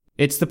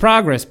It's the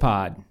Progress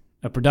Pod,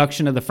 a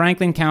production of the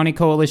Franklin County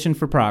Coalition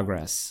for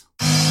Progress.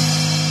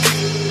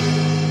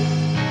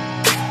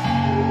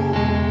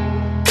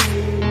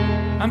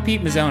 I'm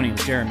Pete Mazzoni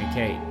with Jeremy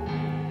Cate.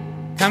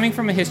 Coming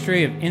from a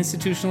history of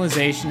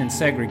institutionalization and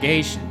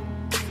segregation,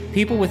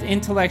 people with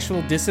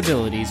intellectual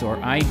disabilities,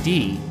 or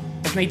ID,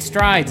 have made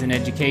strides in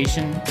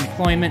education,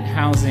 employment,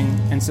 housing,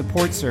 and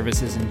support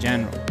services in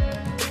general.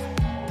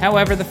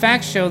 However, the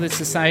facts show that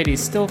society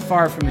is still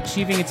far from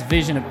achieving its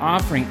vision of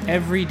offering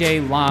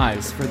everyday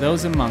lives for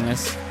those among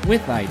us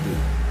with ID.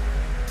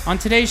 On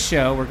today's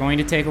show, we're going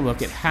to take a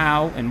look at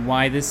how and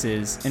why this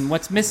is, and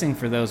what's missing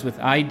for those with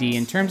ID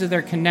in terms of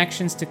their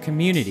connections to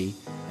community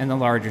and the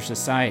larger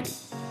society.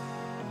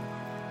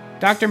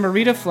 Dr.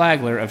 Marita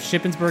Flagler of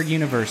Shippensburg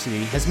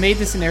University has made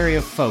this an area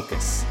of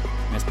focus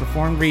and has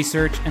performed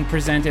research and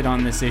presented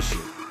on this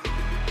issue.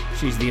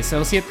 She's the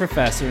Associate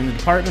Professor in the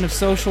Department of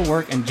Social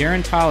Work and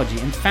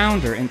Gerontology and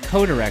founder and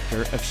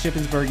co-director of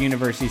Shippensburg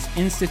University's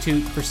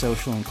Institute for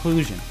Social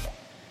Inclusion.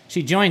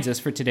 She joins us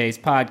for today's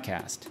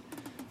podcast.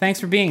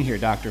 Thanks for being here,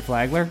 Dr.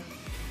 Flagler.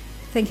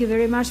 Thank you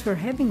very much for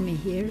having me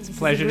here. It's a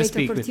pleasure to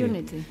speak with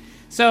you.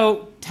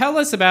 So tell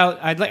us about,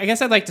 I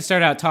guess I'd like to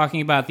start out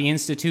talking about the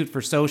Institute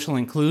for Social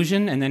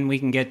Inclusion, and then we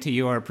can get to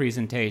your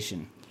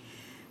presentation.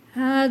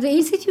 The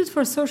Institute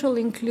for Social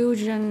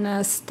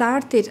Inclusion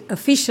started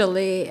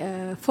officially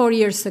 4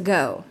 years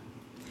ago.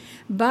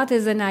 But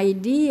as an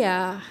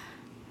idea,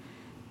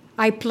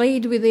 I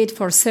played with it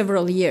for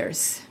several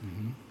years.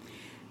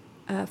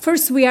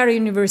 First, we are a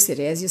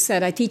university. As you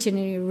said, I teach in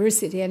a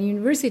university, and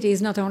university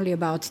is not only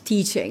about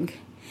teaching.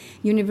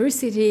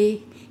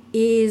 University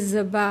is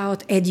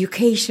about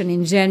education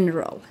in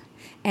general.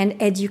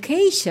 And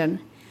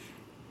education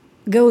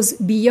goes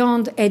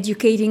beyond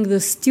educating the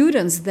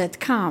students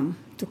that come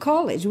to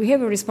college. We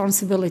have a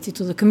responsibility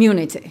to the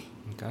community.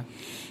 Okay.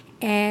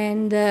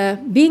 And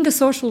being a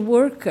social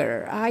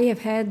worker, I have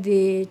had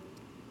the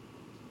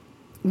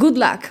good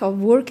luck of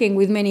working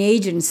with many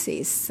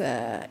agencies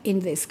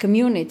in this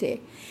community.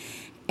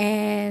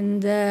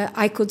 And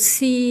I could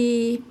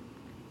see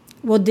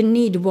what the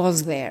need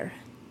was there.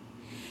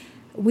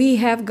 We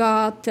have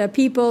got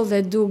people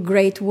that do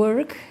great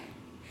work,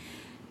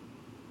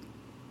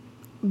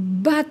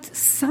 but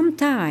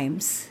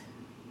sometimes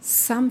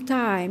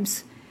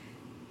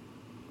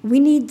we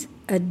need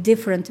a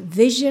different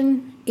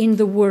vision in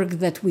the work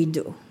that we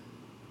do,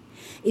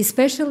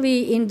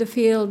 especially in the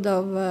field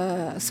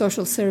of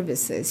social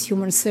services,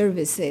 human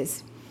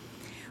services.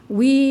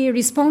 We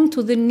respond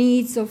to the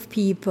needs of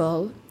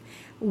people.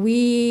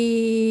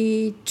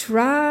 We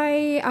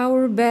try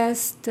our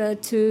best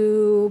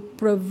to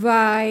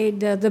provide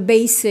the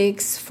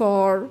basics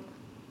for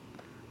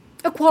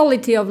a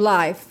quality of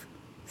life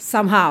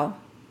somehow.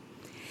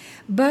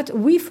 But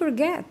we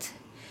forget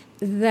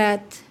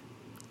that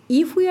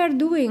if we are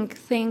doing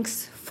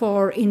things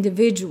for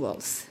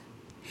individuals,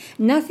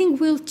 nothing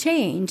will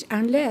change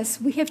unless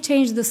we have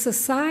changed the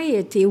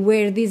society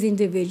where these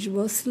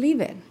individuals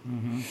live in.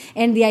 Mm-hmm.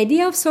 And the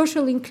idea of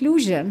social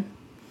inclusion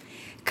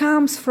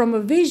comes from a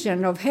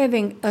vision of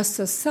having a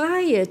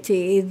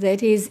society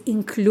that is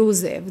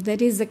inclusive, that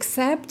is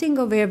accepting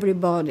of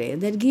everybody,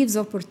 that gives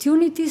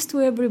opportunities to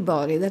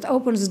everybody, that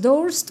opens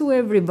doors to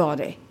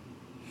everybody.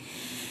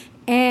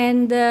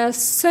 And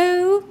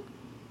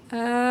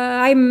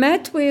I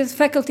met with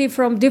faculty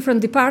from different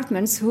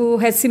departments who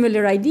had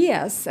similar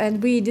ideas,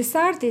 and we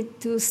decided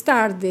to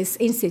start this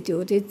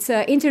institute. It's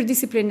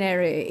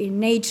interdisciplinary in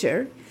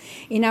nature.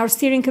 In our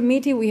steering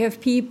committee, we have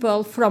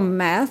people from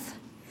math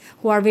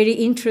who are very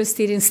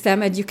interested in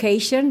STEM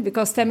education,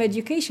 because STEM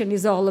education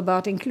is all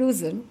about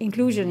inclusion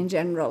in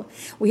general.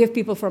 We have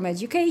people from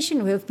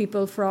education, we have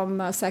people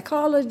from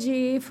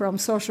psychology, from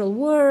social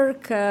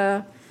work.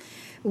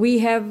 We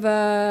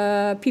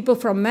have people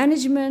from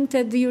management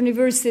at the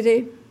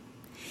university.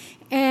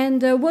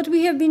 And what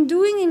we have been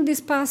doing in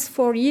these past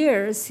 4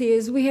 years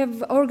is we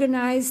have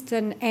organized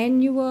an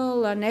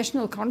annual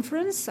national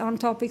conference on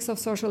topics of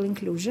social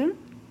inclusion.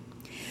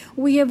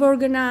 We have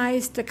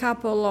organized a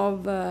couple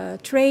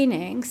of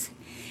trainings.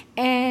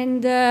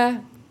 And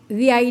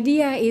the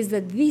idea is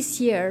that this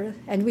year,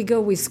 and we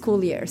go with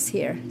school years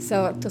here,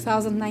 so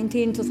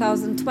 2019,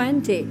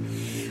 2020,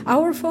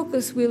 our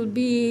focus will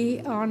be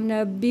on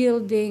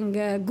building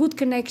good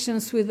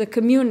connections with the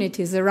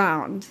communities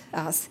around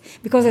us.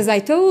 Because as I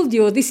told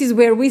you, this is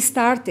where we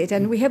started,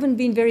 and we haven't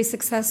been very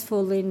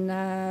successful in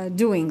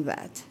doing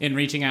that. In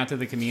reaching out to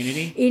the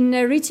community? In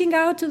reaching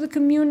out to the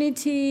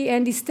community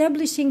and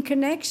establishing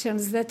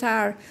connections that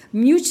are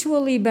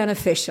mutually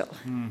beneficial.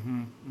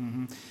 Mm-hmm,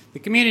 mm-hmm. The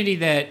community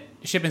that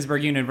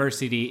Shippensburg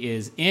University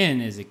is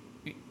in is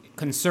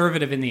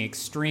conservative in the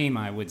extreme,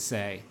 I would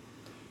say.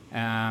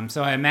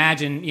 So I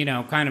imagine,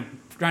 kind of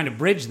trying to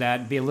bridge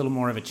that would be a little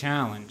more of a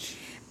challenge.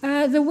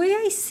 The way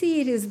I see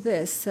it is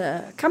this.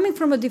 Coming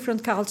from a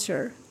different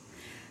culture,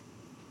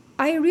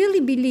 I really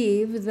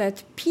believe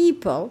that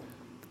people,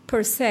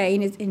 per se,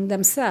 in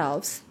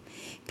themselves,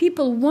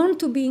 people want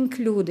to be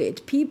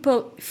included.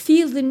 People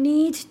feel the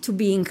need to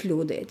be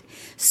included.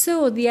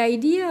 So the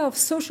idea of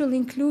social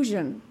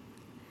inclusion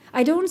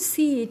I don't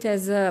see it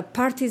as a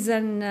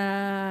partisan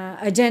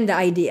agenda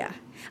idea.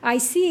 I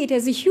see it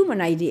as a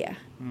human idea.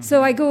 Mm-hmm.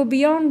 So I go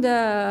beyond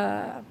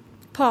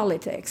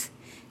politics.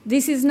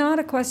 This is not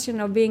a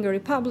question of being a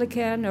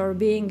Republican or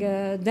being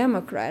a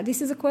Democrat.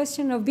 This is a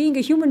question of being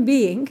a human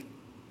being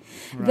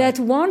that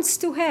wants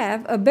to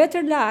have a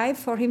better life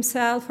for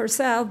himself,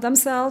 herself,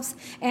 themselves,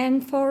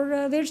 and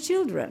for their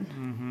children.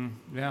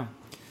 Mm-hmm. Yeah.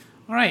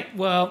 All right.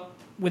 Well,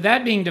 with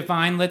that being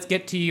defined, let's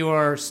get to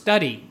your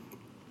study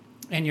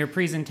and your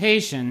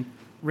presentation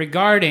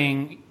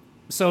regarding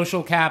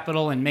social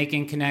capital and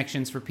making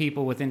connections for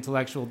people with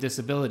intellectual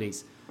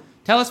disabilities.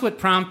 Tell us what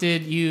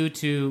prompted you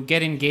to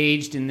get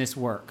engaged in this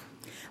work.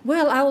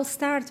 Well, I will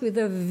start with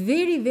the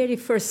very, very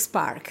first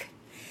spark.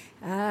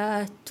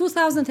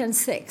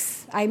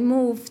 2006, I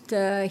moved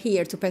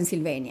here to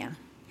Pennsylvania,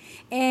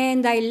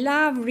 and I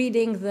love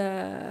reading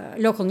the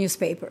local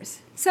newspapers.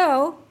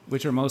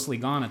 Which are mostly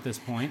gone at this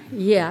point.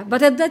 Yeah,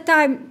 but at that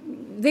time,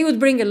 they would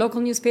bring a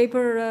local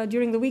newspaper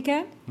during the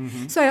weekend.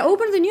 Mm-hmm. So I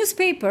opened the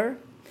newspaper,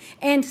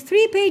 and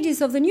 3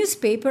 pages of the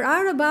newspaper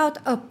are about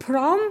a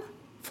prom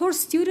for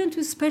students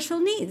with special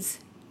needs.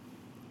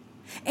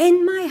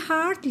 And my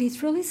heart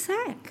literally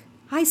sank.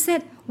 I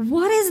said,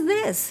 what is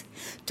this?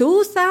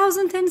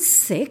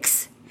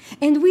 2006,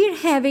 and we're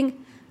having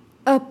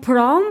a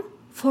prom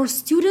for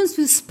students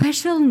with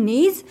special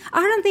needs?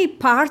 Aren't they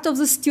part of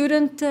the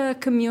student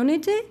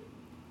community?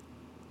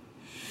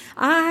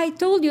 I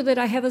told you that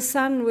I have a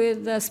son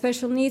with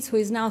special needs who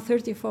is now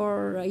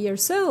 34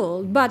 years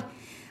old. But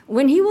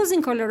when he was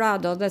in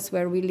Colorado, that's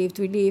where we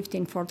lived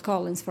in Fort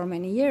Collins for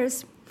many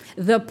years,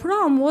 the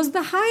prom was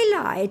the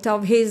highlight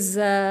of his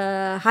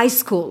high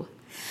school.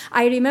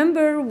 I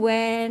remember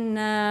when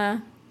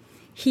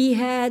he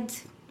had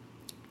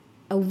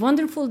a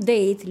wonderful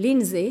date,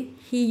 Lindsay.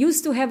 He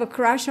used to have a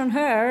crush on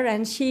her,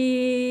 and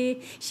she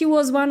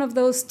was one of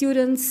those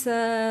students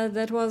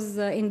that was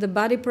in the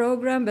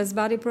best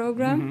body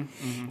program.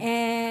 Mm-hmm, mm-hmm.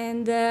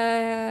 And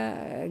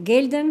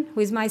Gelden,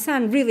 who is my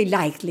son, really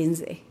liked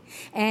Lindsay.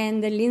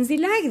 And Lindsay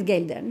liked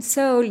Gelden.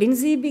 So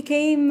Lindsay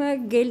became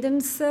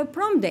Gelden's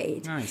prom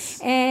date. Nice.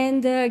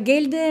 And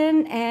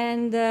Gelden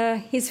and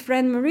his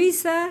friend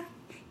Marisa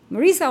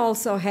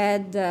also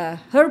had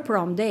her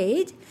prom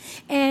date.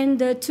 And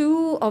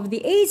 2 of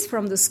the aides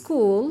from the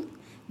school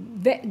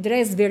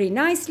dressed very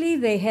nicely.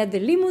 They had the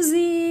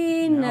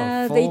limousine.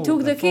 They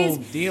took the kids.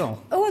 Full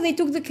deal. Oh, they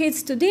took the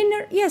kids to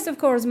dinner. Yes, of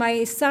course,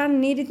 my son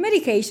needed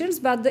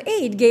medications, but the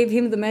aide gave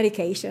him the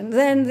medication.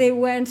 Then they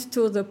went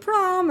to the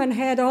prom and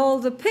had all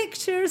the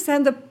pictures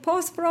and the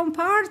post-prom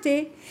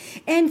party.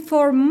 And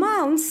for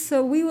months,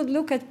 we would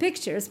look at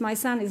pictures. My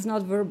son is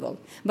not verbal,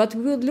 but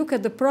we would look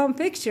at the prom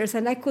pictures,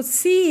 and I could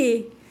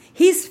see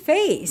his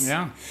face.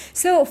 Yeah.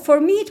 So for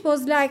me, it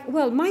was like,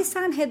 well, my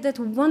son had that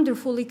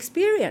wonderful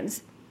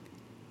experience.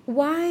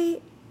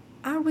 Why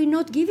are we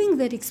not giving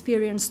that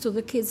experience to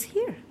the kids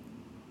here?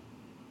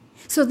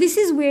 So this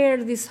is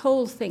where this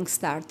whole thing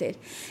started.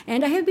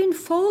 And I have been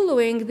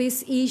following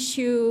this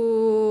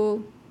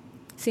issue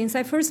since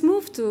I first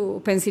moved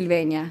to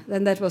Pennsylvania,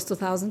 and that was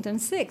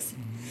 2006.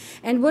 Mm-hmm.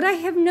 And what I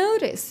have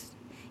noticed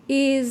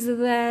is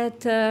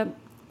that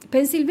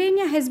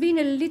Pennsylvania has been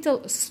a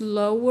little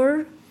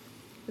slower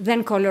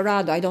than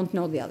Colorado. I don't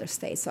know the other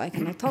states, so I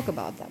cannot talk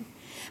about them.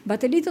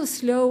 But a little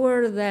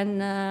slower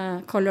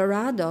than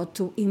Colorado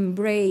to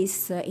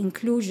embrace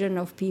inclusion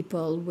of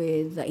people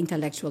with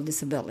intellectual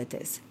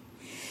disabilities.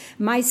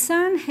 My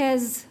son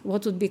has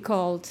what would be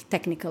called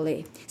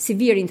technically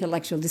severe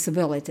intellectual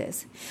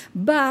disabilities,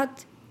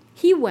 but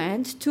he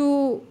went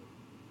to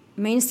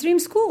mainstream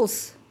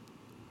schools,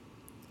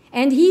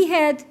 and he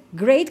had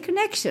great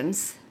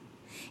connections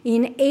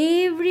in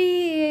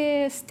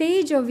every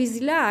stage of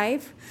his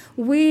life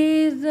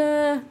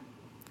with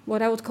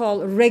what I would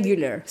call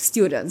regular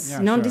students,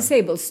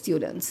 non-disabled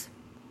students.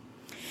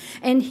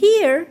 And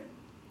here,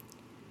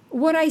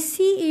 what I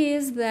see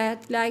is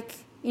that, like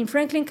in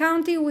Franklin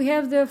County, we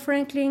have the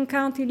Franklin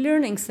County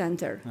Learning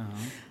Center. Uh-huh.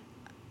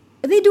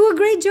 They do a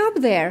great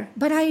job there,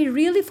 but I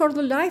really, for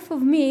the life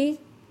of me,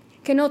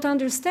 cannot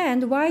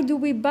understand why do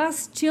we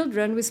bus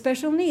children with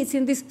special needs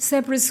in this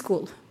separate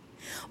school.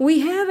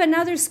 We have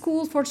another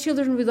school for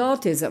children with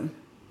autism,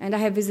 and I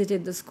have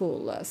visited the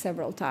school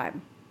several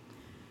times.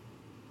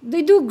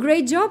 They do a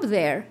great job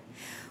there.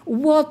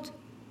 What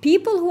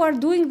people who are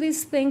doing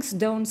these things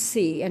don't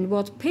see, and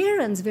what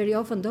parents very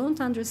often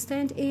don't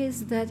understand,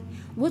 is that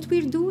what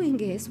we're doing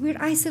is we're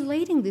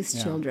isolating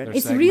these children.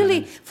 It's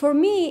really, for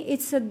me,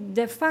 it's a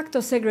de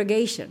facto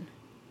segregation.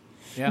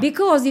 Yeah.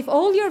 Because if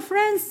all your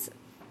friends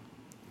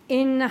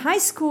in high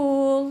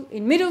school,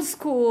 in middle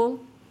school,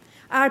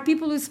 are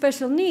people with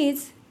special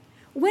needs,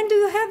 when do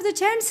you have the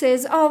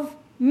chances of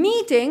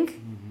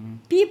meeting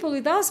people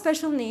without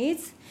special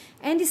needs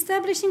and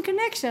establishing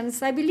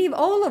connections? I believe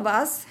all of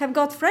us have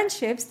got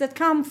friendships that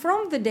come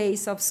from the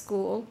days of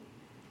school.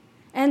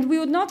 And we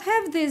would not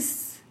have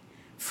these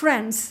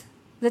friends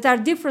that are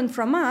different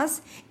from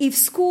us if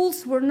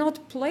schools were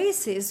not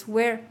places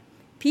where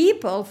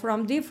people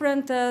from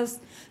different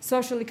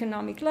social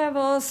economic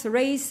levels,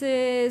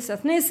 races,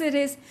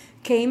 ethnicities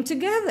came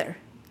together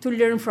to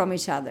learn from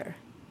each other.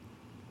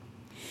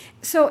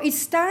 So it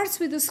starts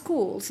with the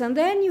schools, and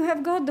then you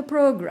have got the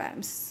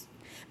programs.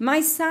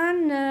 My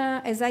son,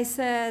 as I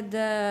said,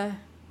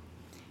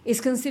 is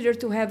considered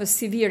to have a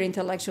severe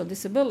intellectual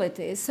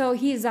disability, so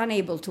he is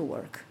unable to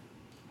work.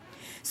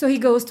 So he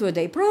goes to a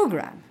day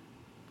program.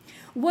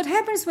 What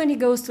happens when he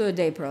goes to a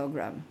day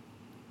program?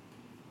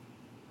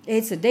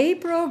 It's a day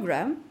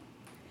program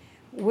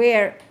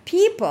where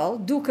people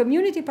do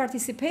community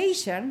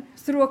participation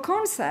through a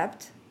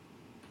concept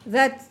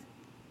that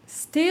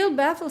still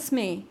baffles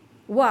me.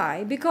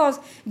 Why? Because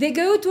they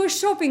go to a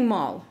shopping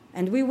mall,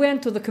 and we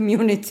went to the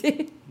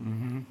community.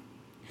 Mm-hmm.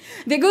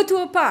 They go to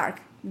a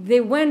park, they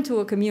went to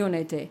a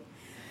community.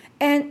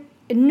 And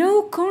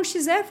no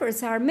conscious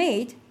efforts are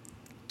made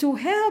to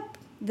help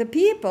the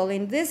people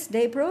in this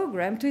day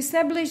program to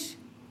establish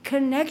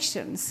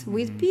connections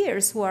with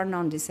peers who are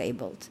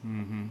non-disabled.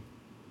 Mm-hmm.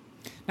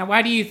 Now,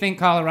 why do you think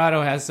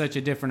Colorado has such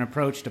a different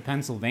approach to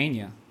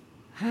Pennsylvania?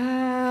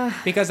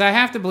 Because I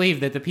have to believe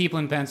that the people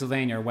in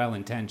Pennsylvania are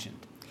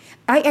well-intentioned.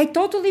 I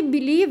totally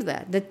believe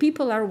that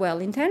people are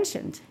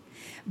well-intentioned.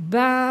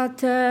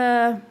 But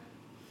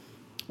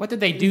what did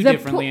they do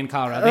differently in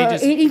Colorado?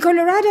 In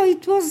Colorado,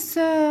 it was...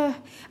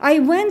 I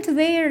went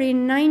there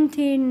in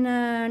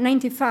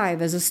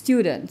 1995 as a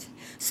student.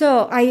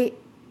 So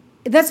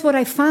that's what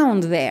I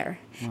found there.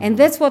 Mm-hmm. And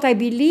that's what I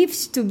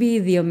believed to be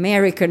the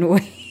American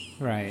way.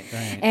 Right.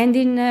 And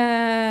in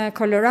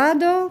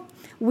Colorado,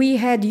 we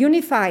had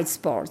unified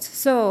sports.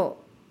 So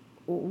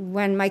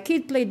when my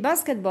kid played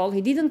basketball,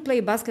 he didn't play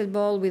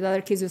basketball with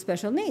other kids with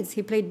special needs.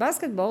 He played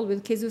basketball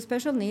with kids with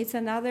special needs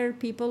and other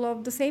people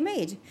of the same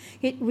age.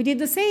 We did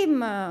the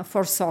same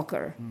for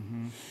soccer.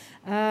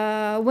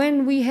 Mm-hmm.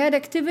 When we had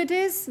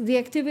activities, the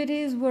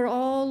activities were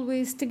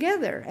always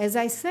together. As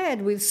I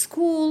said, with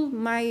school,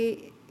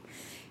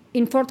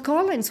 in Fort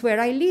Collins, where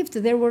I lived,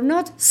 there were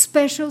not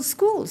special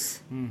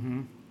schools.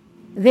 Mm-hmm.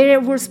 There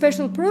were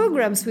special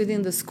programs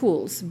within the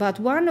schools, but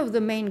one of the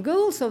main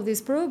goals of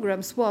these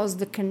programs was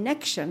the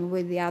connection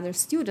with the other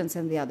students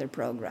and the other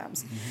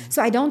programs. Mm-hmm.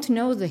 So I don't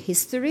know the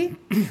history.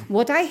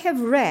 What I have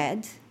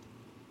read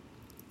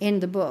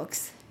in the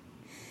books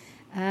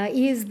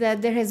is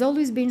that there has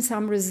always been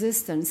some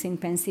resistance in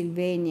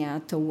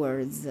Pennsylvania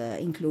towards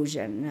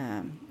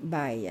inclusion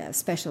by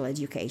special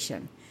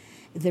education.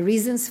 The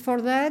reasons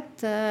for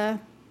that...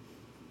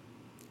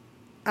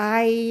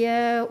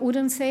 I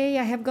wouldn't say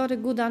I have got a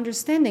good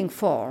understanding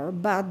for,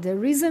 but the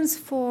reasons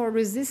for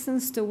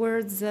resistance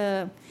towards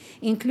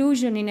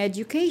inclusion in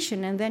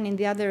education and then in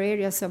the other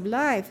areas of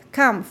life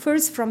come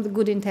first from the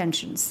good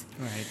intentions.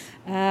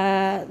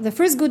 Right. The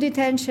first good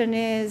intention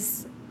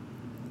is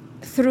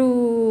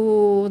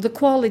through the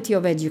quality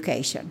of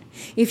education.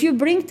 If you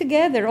bring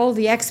together all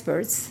the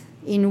experts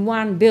in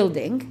one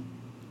building,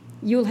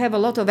 you'll have a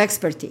lot of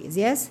expertise,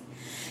 yes?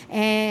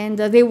 And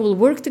they will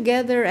work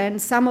together,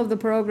 and some of the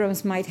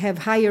programs might have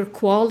higher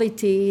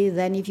quality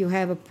than if you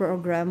have a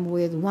program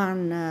with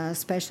one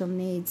special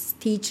needs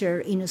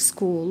teacher in a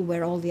school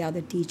where all the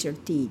other teachers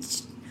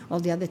teach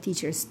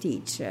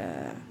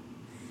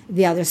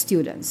the other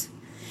students.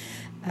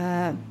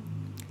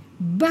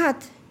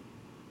 But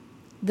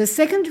the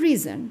second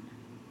reason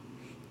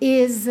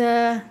is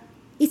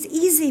it's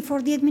easy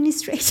for the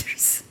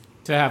administrators.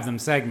 To have them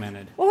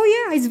segmented. Oh,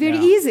 yeah, it's very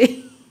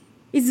easy.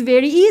 It's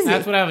very easy.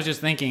 That's what I was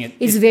just thinking.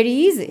 It's very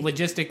easy.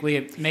 Logistically,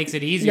 it makes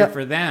it easier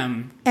for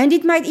them. And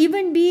it might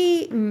even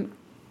be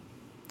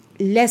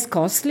less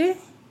costly.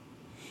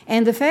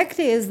 And the fact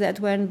is that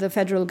when the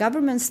federal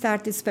government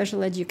started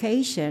special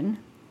education,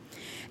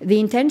 the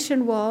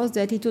intention was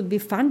that it would be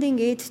funding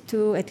it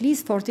to at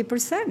least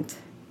 40%.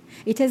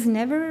 It has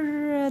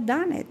never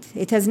done it.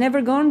 It has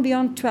never gone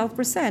beyond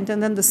 12%.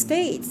 And then the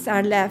states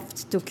are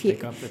left to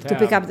pick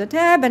up the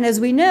tab. And as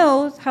we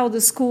know how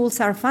the schools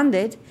are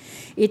funded,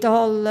 it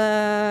all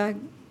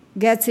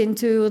gets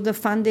into the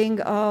funding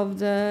of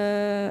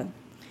the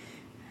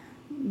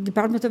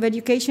Department of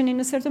Education in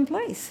a certain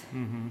place.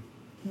 Mm-hmm.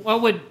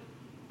 What would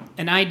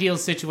an ideal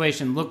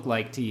situation look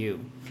like to you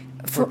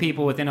for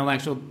people with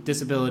intellectual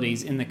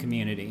disabilities in the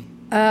community?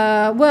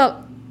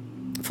 Well,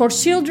 for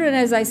children,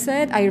 as I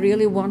said, I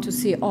really want to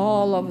see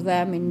all of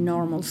them in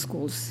normal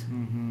schools.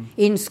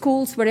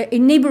 Mm-hmm.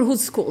 In neighborhood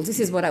schools, this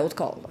is what I would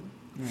call them.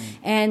 Mm.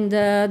 And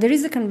there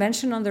is a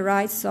convention on the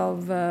rights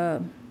of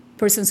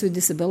persons with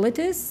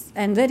disabilities,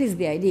 and that is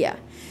the idea.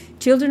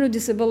 Children with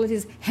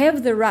disabilities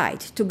have the right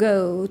to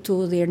go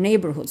to their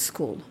neighborhood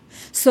school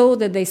so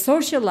that they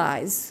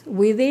socialize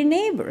with their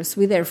neighbors,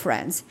 with their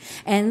friends.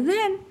 And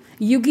then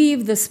you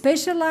give the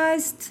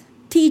specialized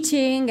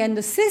teaching and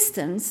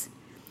assistance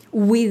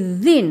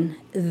within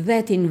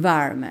that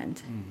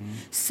environment. Mm-hmm.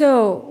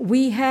 So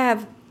we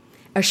have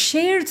a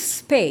shared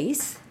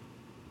space,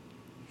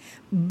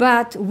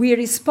 but we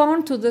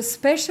respond to the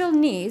special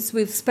needs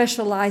with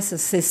specialized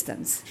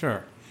assistance.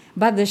 Sure.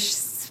 But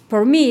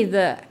for me,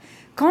 the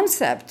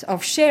concept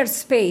of shared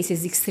space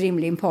is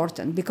extremely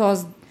important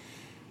because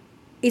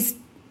it's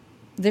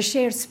the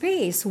shared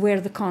space where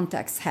the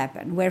contacts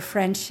happen, where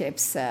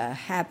friendships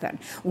happen,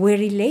 where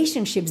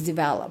relationships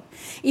develop.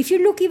 If you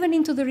look even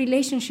into the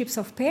relationships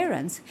of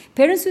parents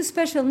with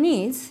special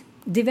needs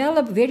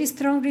develop very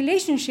strong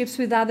relationships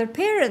with other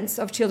parents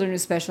of children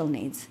with special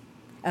needs.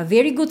 A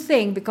very good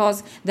thing,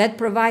 because that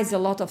provides a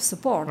lot of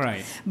support.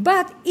 Right.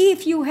 But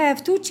if you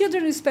have two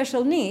children with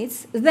special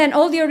needs, then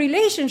all your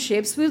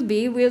relationships will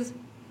be with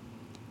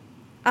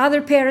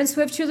other parents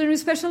who have children with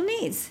special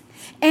needs.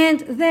 And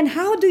then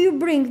how do you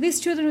bring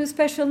these children with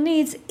special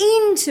needs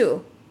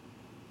into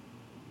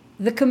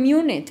the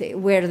community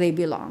where they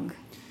belong?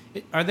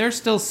 Are there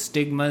still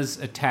stigmas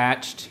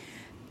attached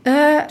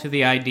to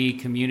the ID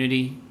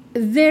community?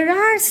 There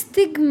are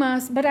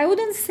stigmas, but I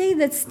wouldn't say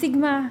that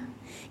stigma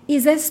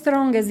is as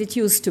strong as it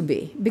used to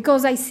be,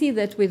 because I see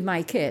that with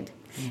my kid.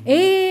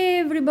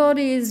 Mm-hmm.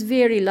 Everybody is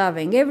very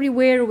loving.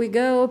 Everywhere we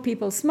go,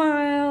 people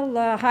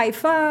smile, high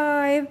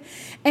five.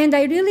 And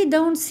I really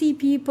don't see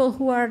people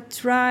who are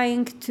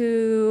trying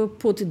to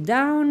put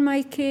down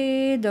my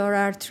kid or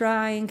are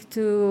trying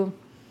to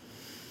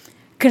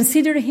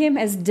consider him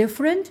as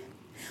different.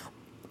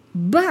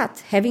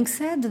 But having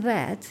said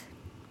that,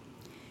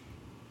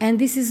 and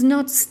this is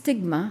not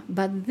stigma,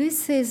 but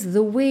this is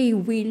the way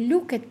we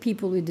look at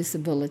people with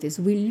disabilities.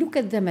 We look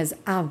at them as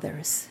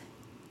others.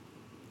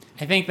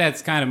 I think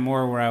that's kind of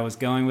more where I was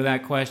going with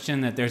that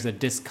question, that there's a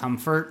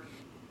discomfort.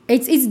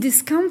 It's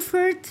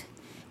discomfort,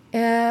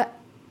 and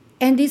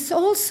it's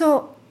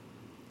also,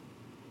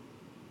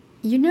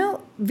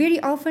 very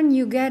often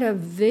you get a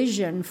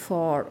vision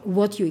for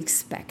what you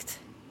expect.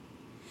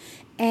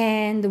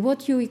 And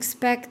what you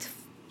expect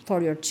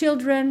for your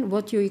children,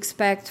 what you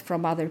expect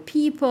from other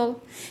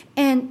people,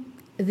 and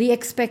the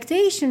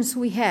expectations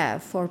we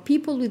have for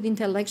people with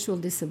intellectual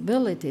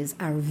disabilities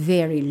are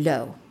very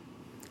low.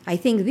 I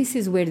think this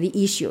is where the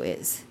issue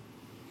is.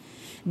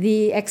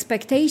 The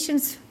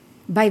expectations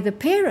by the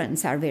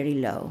parents are very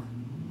low.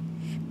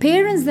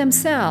 Parents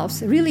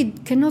themselves really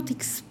cannot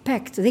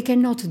expect, they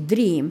cannot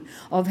dream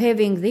of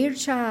having their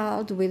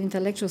child with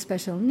intellectual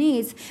special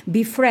needs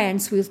be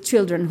friends with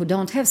children who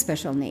don't have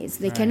special needs.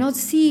 They cannot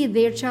see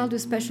their child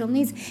with special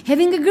needs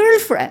having a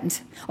girlfriend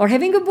or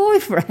having a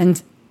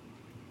boyfriend.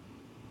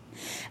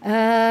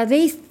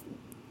 The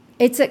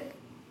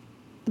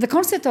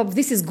concept of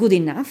this is good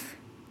enough.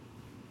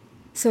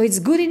 So it's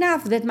good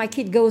enough that my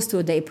kid goes to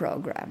a day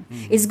program.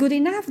 Mm-hmm. It's good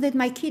enough that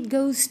my kid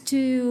goes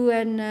to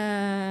an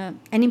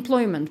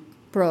employment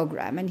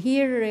program. And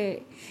here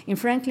in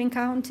Franklin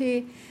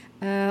County,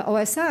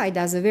 OSI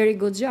does a very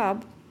good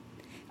job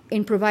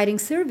in providing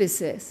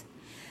services.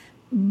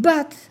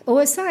 But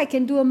OSI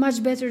can do a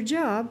much better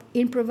job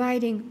in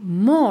providing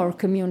more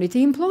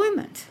community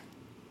employment.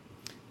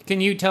 Can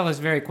you tell us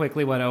very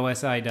quickly what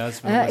OSI does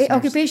for listeners?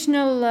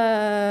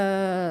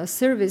 Occupational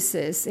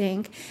Services,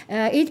 Inc.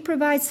 It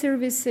provides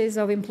services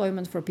of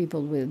employment for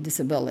people with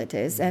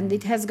disabilities, and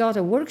it has got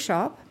a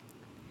workshop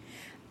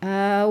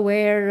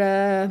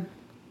where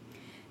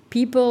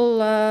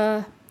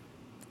people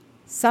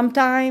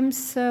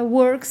sometimes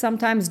work,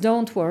 sometimes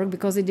don't work,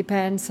 because it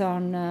depends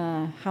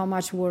on how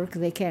much work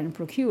they can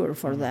procure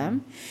for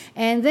them.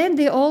 And then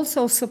they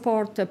also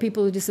support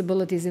people with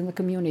disabilities in the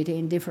community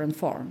in different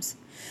forms.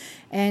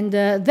 And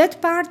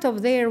that part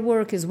of their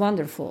work is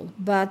wonderful.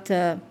 But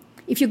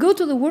if you go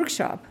to the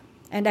workshop,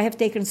 and I have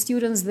taken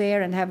students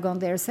there and have gone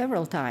there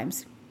several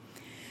times,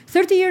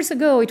 30 years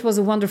ago it was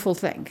a wonderful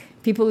thing.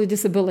 People with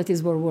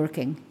disabilities were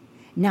working.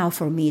 Now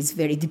for me it's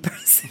very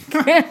depressing.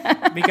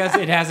 Because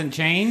it hasn't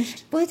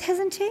changed? Well, it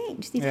hasn't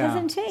changed. It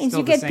hasn't changed.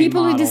 Still you get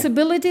people model. with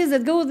disabilities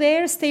that go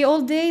there, stay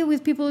all day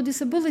with people with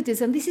disabilities,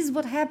 and this is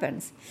what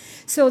happens.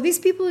 So these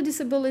people with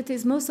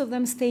disabilities, most of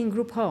them stay in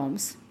group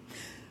homes.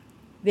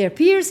 Their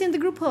peers in the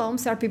group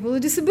homes are people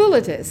with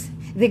disabilities.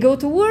 They go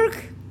to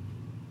work,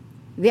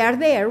 they are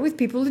there with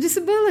people with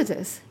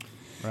disabilities.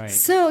 Right.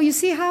 So you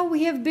see how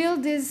we have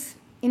built these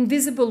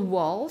invisible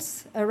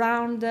walls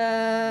around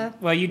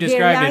well, you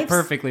described it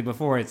perfectly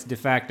before. It's de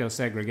facto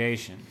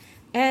segregation.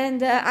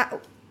 And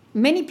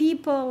many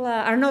people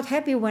are not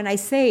happy when I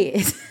say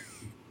it.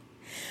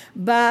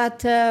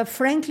 But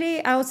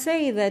frankly, I would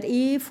say that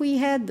if we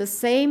had the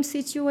same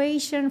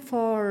situation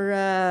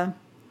for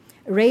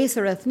race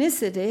or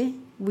ethnicity,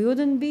 we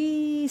wouldn't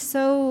be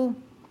so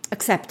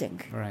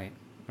accepting. Right.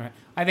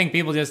 I think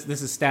people this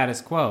is status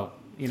quo.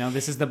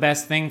 This is the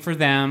best thing for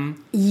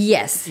them.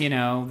 Yes.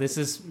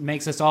 This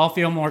makes us all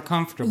feel more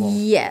comfortable.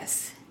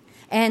 Yes.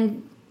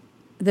 And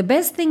the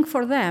best thing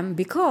for them,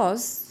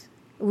 because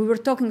we were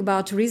talking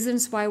about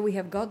reasons why we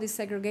have got these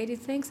segregated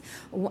things.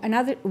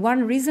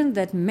 One reason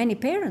that many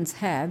parents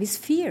have is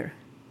fear.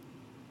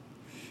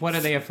 What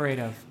are they afraid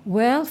of?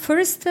 Well,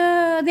 first,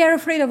 they are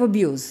afraid of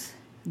abuse.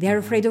 They are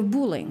afraid of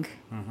bullying.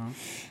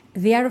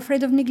 They are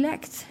afraid of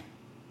neglect.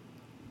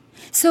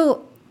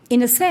 So,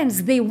 in a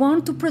sense, they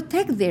want to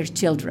protect their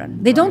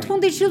children. They don't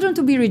want their children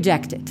to be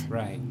rejected.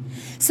 Right.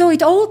 So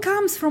it all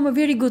comes from a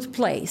very good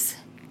place.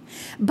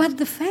 But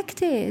the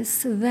fact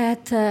is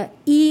that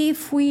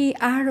if we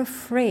are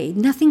afraid,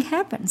 nothing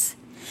happens.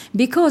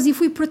 Because if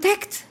we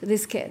protect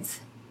these kids,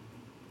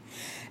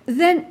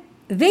 then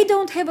they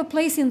don't have a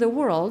place in the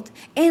world,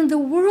 and the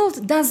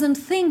world doesn't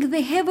think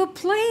they have a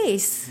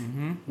place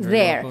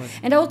there. Well put.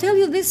 And I'll tell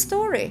you this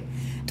story.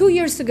 2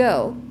 years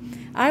ago,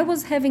 I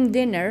was having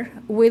dinner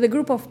with a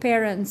group of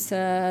parents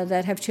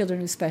that have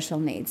children with special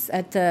needs.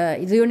 At the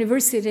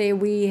university,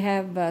 we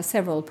have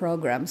several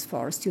programs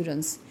for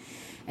students,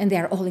 and they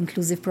are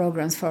all-inclusive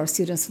programs for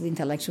students with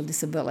intellectual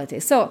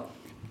disabilities. So,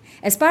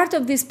 as part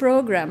of this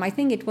program, I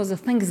think it was a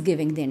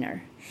Thanksgiving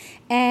dinner,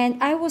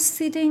 and I was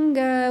sitting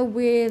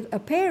with a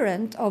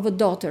parent of a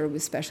daughter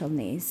with special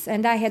needs,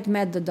 and I had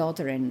met the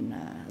daughter in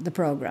the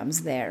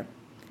programs there.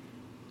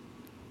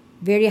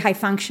 Very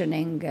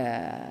high-functioning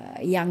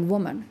young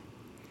woman.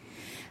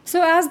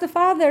 So I asked the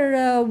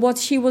father what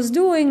she was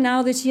doing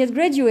now that she had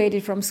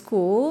graduated from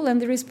school,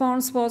 and the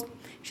response was,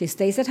 she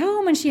stays at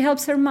home and she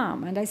helps her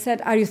mom. And I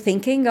said, are you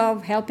thinking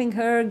of helping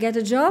her get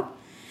a job?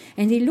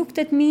 And he looked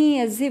at me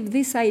as if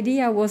this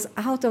idea was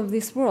out of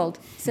this world.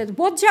 He said,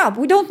 what job?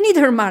 We don't need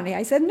her money.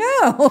 I said,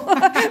 no,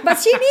 but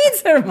she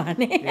needs her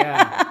money.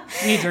 Yeah,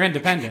 she needs her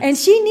independence. And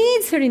she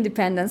needs her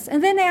independence.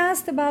 And then I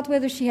asked about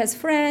whether she has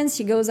friends.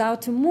 She goes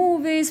out to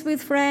movies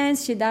with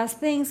friends. She does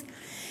things.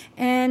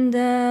 And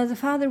the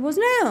father was,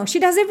 no, she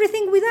does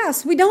everything with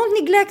us. We don't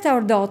neglect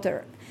our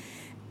daughter.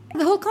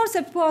 The whole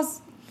concept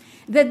was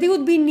that they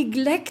would be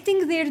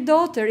neglecting their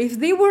daughter if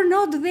they were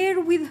not there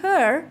with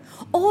her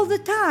all the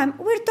time.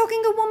 We're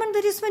talking a woman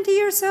that is 20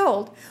 years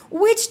old.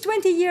 Which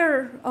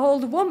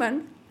 20-year-old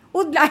woman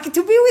would like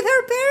to be with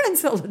her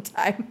parents all the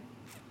time?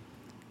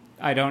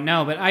 I don't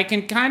know, but I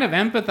can kind of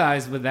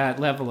empathize with that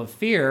level of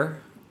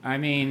fear. I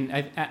mean,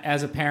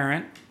 as a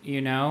parent,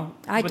 you know.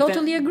 I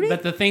totally agree.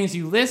 But the things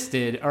you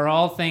listed are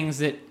all things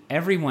that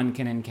everyone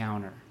can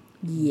encounter.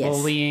 Yes.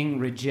 Bullying,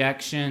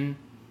 rejection.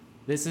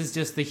 This is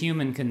just the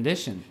human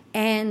condition.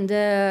 And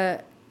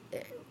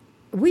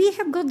we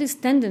have got this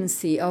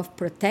tendency of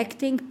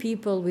protecting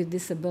people with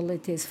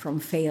disabilities from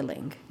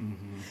failing.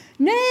 Mm-hmm.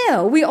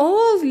 No, we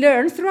all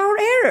learn through our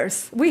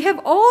errors. We have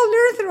all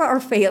learned through our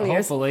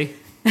failures. Hopefully.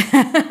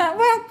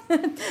 Well,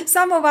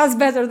 some of us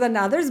better than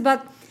others,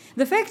 but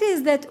the fact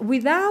is that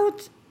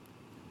without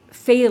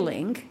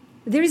failing,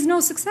 there is no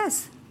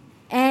success.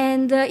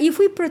 And if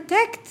we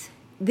protect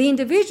the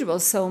individual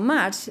so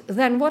much,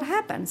 then what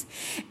happens?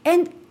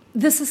 And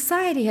the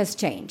society has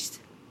changed.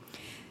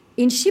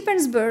 In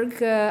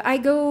Shippensburg, I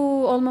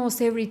go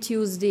almost every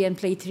Tuesday and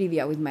play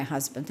trivia with my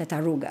husband at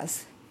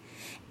Arugas.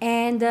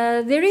 And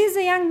there is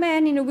a young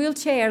man in a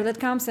wheelchair that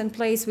comes and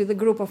plays with a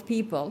group of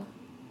people.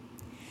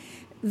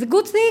 The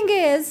good thing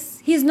is,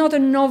 he's not a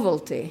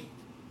novelty.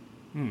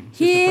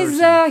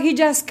 He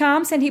just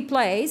comes and he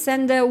plays.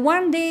 And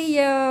one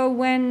day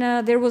when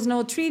there was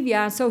no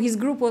trivia, so his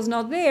group was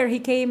not there, he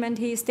came and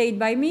he stayed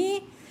by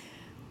me.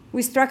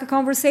 We struck a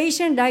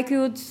conversation. I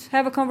could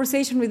have a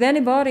conversation with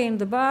anybody in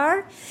the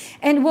bar.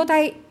 And what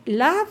I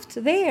loved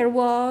there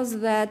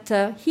was that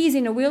he's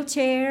in a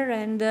wheelchair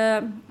and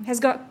has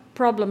got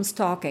problems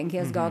talking. He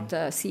has got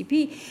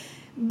CP.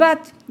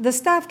 But the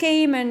staff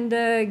came and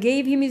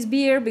gave him his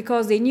beer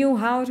because they knew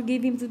how to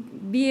give him the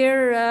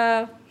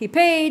beer. He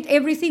paid.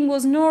 Everything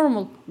was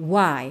normal.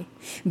 Why?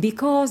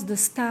 Because the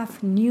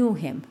staff knew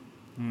him.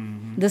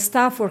 Mm-hmm. The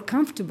staff were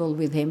comfortable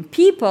with him.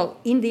 People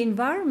in the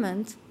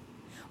environment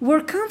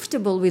were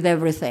comfortable with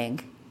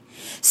everything.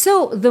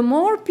 So the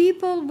more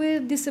people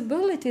with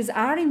disabilities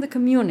are in the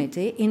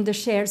community, in the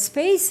shared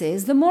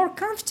spaces, the more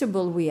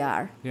comfortable we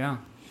are. Yeah.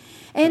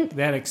 And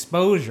that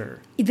exposure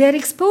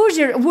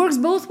works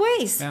both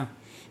ways. Yeah.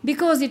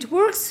 Because it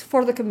works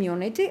for the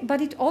community,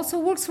 but it also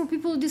works for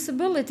people with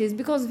disabilities.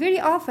 Because very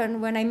often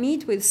when I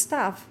meet with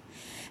staff,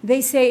 they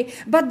say,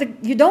 but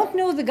you don't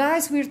know the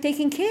guys we're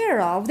taking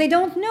care of. They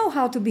don't know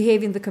how to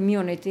behave in the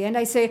community. And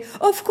I say,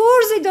 of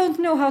course they don't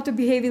know how to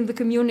behave in the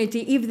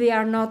community if they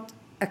are not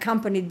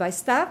accompanied by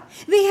staff.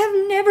 They have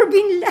never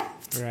been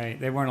left. Right,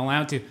 they weren't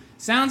allowed to.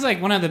 Sounds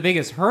like one of the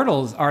biggest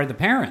hurdles are the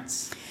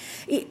parents.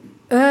 They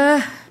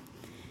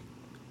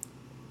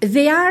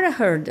are a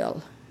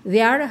hurdle.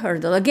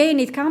 Again,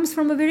 it comes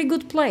from a very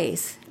good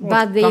place.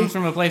 Well, it comes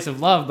from a place of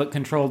love, but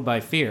controlled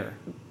by fear.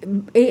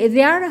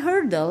 They are a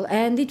hurdle,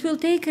 and it will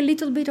take a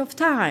little bit of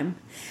time.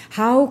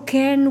 How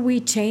can we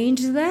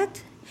change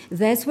that?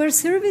 That's where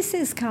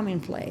services come in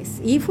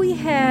place. If we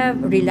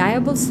have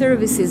reliable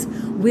services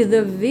with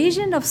a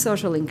vision of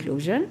social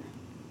inclusion,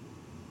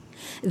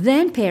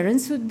 then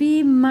parents would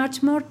be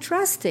much more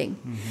trusting.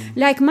 Mm-hmm.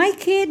 Like my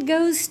kid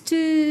goes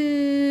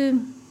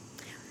to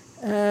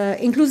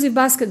inclusive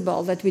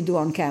basketball that we do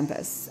on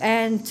campus,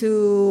 and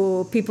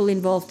to people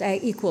involved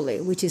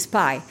equally, which is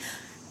PI,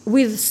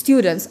 with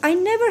students. I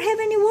never have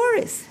any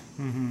worries.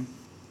 Mm-hmm.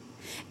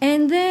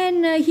 And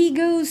then he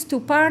goes to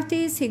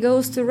parties, he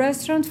goes to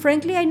restaurants.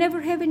 Frankly, I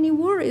never have any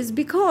worries,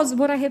 because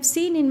what I have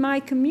seen in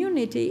my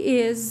community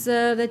is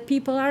that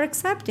people are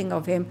accepting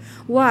of him.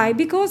 Why?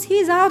 Because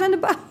he's out and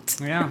about.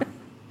 Yeah.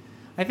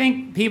 I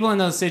think people in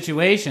those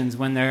situations,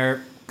 when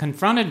they're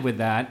confronted with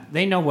that,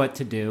 they know what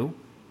to do.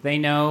 They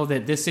know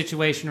that this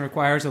situation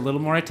requires a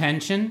little more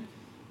attention,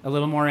 a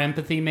little more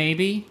empathy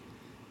maybe.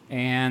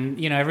 And,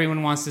 you know,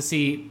 everyone wants to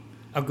see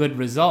a good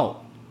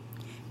result.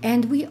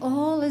 And we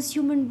all, as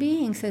human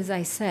beings, as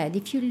I said,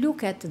 if you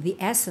look at the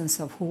essence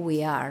of who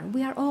we are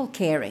all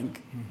caring.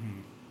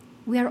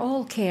 We are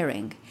all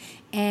caring.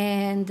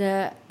 And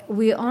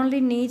we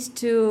only need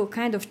to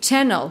kind of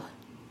channel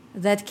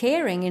that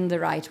caring in the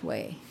right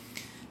way.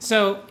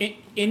 So,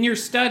 in your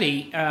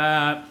study,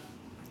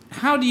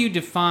 how do you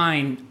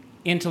define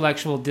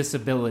intellectual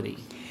disability?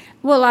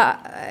 Well,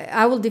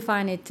 I will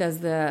define it as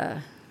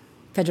the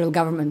federal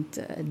government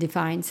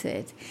defines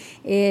it.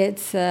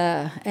 It's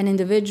an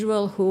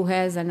individual who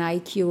has an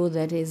IQ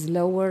that is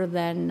lower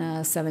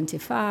than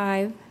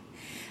 75.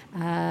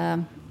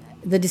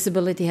 The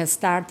disability has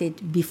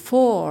started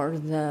before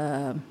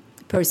the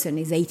person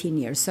is 18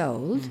 years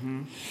old.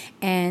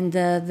 And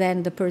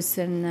then the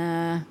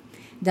person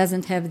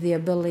doesn't have the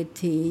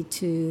ability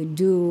to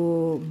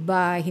do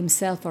by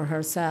himself or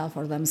herself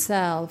or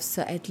themselves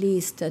at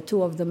least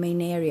two of the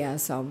main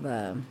areas of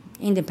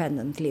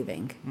independent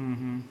living.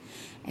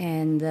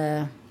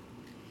 And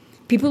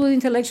people with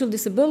intellectual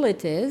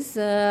disabilities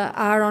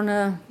are on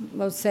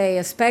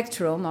a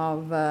spectrum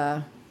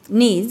of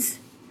needs.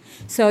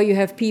 So you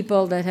have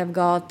people that have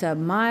got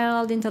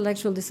mild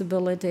intellectual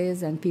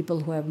disabilities and people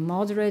who have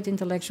moderate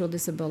intellectual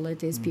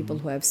disabilities, people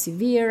who have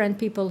severe, and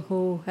people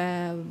who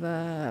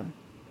have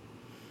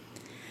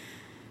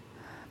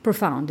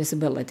profound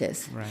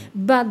disabilities. Right.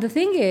 But the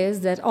thing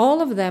is that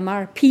all of them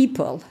are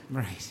people.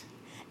 Right.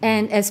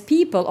 And as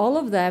people, all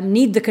of them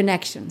need the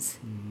connections.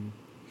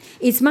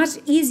 It's much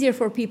easier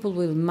for people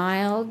with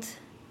mild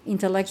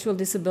intellectual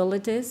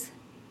disabilities.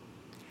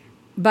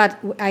 But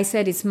I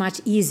said it's much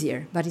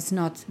easier, but it's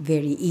not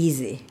very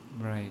easy.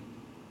 Right.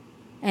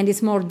 And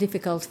it's more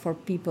difficult for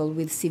people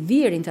with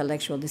severe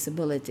intellectual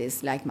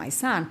disabilities, like my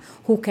son,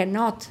 who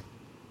cannot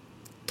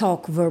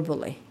talk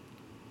verbally,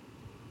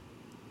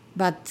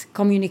 but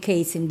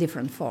communicates in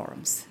different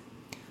forms.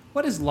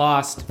 What is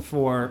lost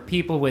for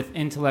people with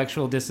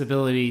intellectual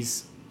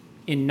disabilities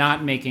in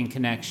not making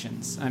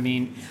connections? I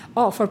mean...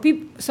 for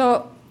people...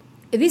 So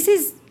this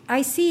is...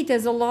 I see it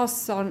as a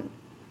loss on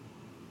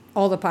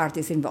all the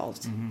parties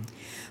involved.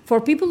 For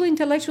people with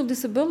intellectual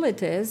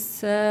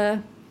disabilities,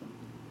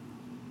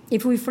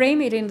 if we frame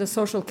it in the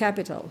social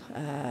capital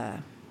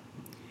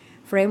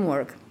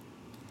framework,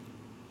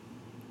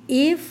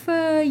 if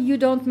you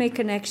don't make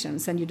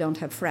connections and you don't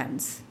have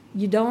friends,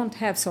 you don't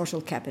have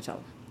social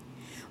capital.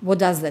 What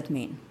does that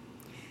mean?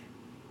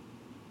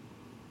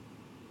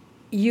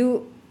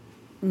 You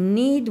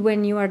need,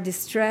 when you are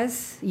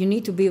distressed, you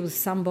need to be with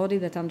somebody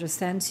that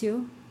understands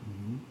you.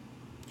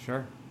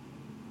 Sure.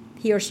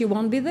 He or she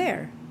won't be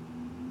there.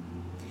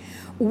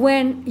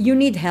 When you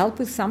need help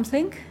with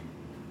something,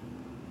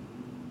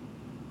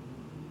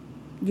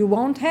 you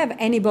won't have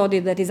anybody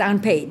that is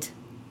unpaid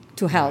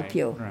to help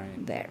you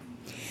there.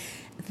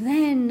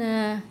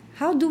 Then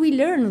how do we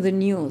learn the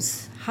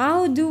news?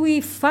 How do we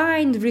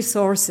find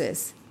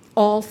resources?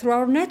 All through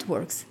our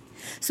networks.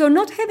 So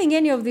not having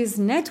any of these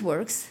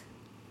networks,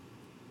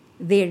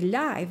 their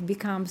life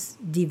becomes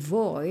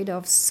devoid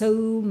of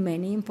so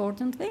many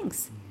important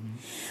things.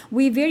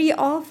 We very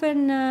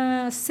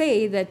often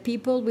say that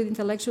people with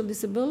intellectual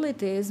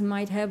disabilities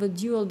might have a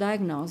dual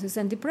diagnosis,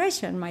 and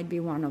depression might be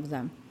one of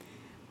them.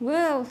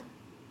 Well,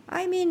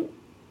 I mean,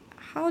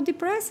 how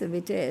depressive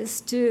it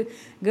is to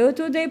go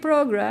to a day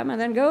program and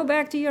then go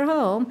back to your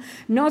home,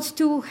 not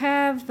to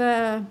have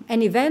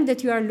an event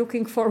that you are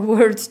looking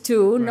forward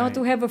to, not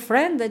to have a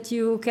friend that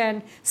you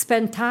can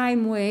spend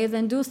time with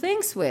and do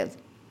things with.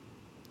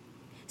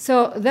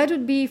 So that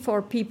would be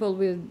for people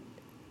with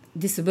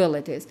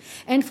disabilities.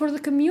 And for the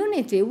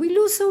community, we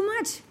lose so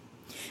much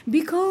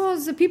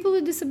because the people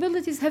with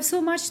disabilities have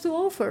so much to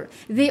offer.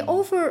 They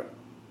offer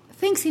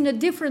things in a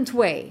different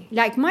way.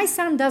 Like my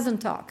son doesn't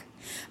talk,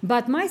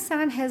 but my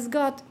son has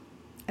got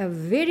a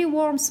very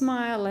warm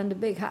smile and a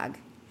big hug.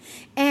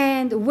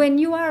 And when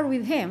you are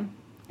with him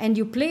and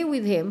you play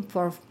with him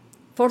for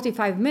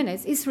 45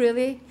 minutes, it's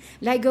really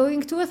like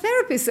going to a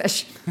therapy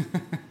session.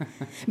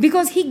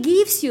 Because he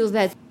gives you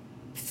that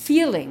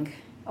feeling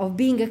of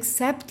being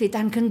accepted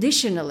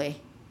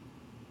unconditionally,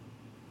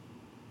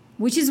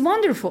 which is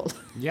wonderful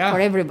for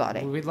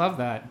everybody. We love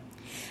that.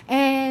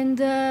 And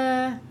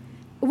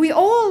we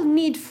all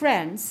need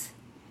friends.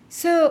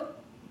 So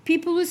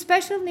people with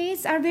special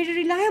needs are very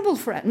reliable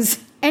friends.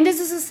 And as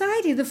a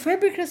society, the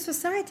fabric of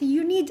society,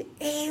 you need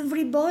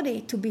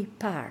everybody to be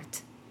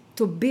part,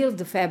 to build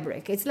the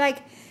fabric. It's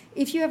like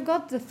if you have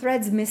got the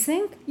threads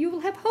missing, you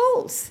will have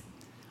holes.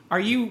 Are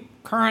you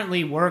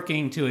currently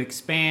working to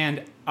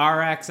expand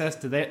our access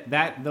to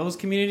those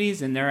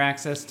communities and their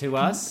access to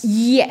us?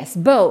 Yes,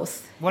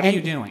 both. What are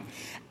you doing?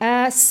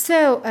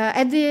 So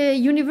at the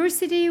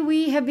university,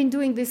 we have been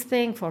doing this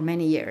thing for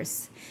many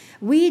years.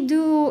 We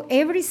do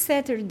every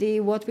Saturday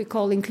what we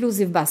call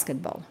inclusive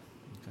basketball.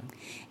 Okay.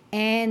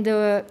 And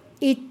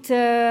it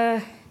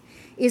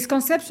is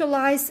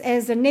conceptualized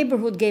as a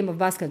neighborhood game of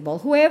basketball.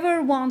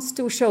 Whoever wants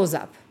to shows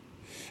up.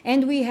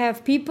 And we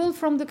have people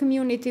from the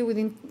community with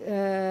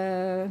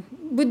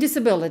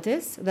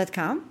disabilities that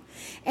come,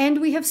 and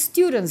we have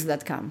students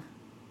that come.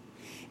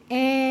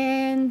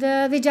 and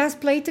they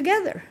just play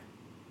together.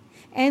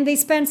 And they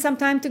spend some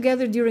time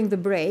together during the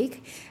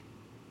break.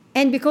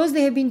 And because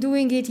they have been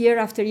doing it year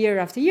after year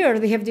after year,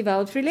 they have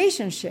developed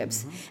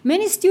relationships.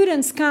 Many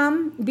students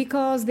come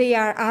because they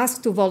are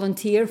asked to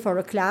volunteer for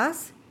a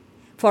class,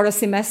 for a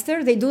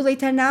semester. They do the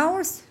 10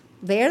 hours.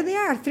 There they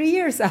are, 3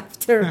 years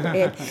after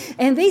it.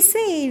 And they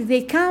say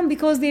they come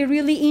because they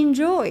really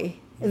enjoy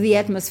the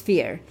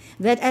atmosphere,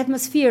 that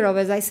atmosphere of,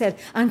 as I said,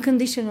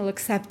 unconditional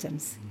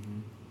acceptance.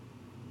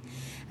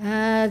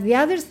 The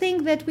other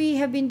thing that we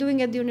have been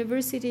doing at the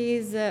university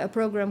is a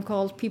program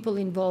called People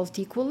Involved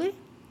Equally.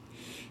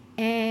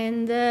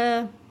 And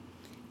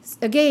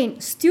again,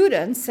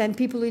 students and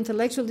people with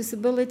intellectual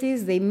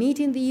disabilities, they meet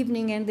in the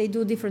evening and they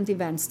do different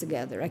events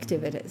together,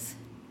 activities.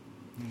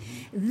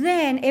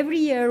 Then every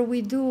year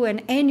we do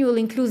an annual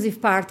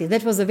inclusive party.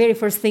 That was the very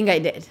first thing I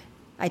did.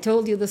 I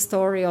told you the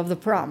story of the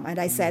prom, and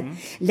I said,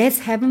 let's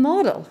have a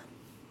model.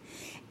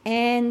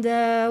 And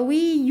we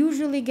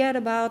usually get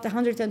about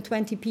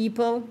 120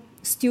 people,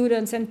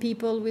 students and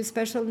people with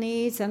special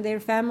needs and their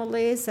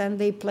families, and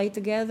they play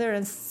together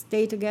and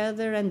stay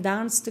together and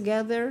dance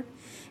together.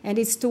 And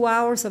it's 2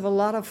 hours of a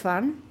lot of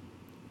fun.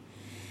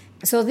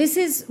 So this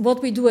is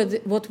what we do,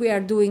 what we are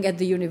doing at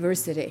the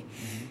university.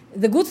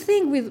 The good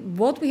thing with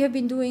what we have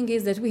been doing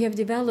is that we have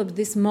developed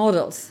these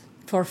models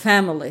for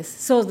families.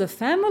 So the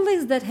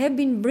families that have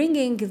been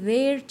bringing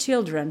their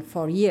children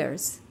for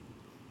years,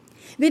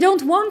 they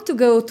don't want to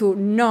go to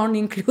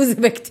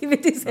non-inclusive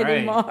activities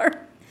anymore.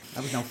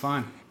 That was no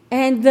fun.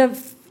 And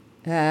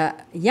the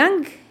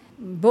young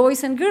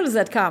boys and girls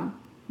that come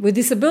with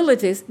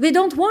disabilities, they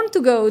don't want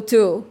to go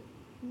to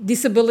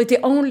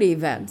disability-only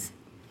events.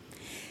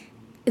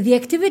 The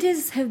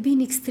activities have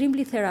been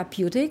extremely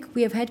therapeutic.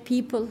 We have had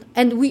people,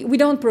 and we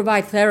don't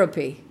provide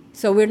therapy,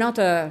 so we're not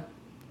a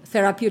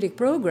therapeutic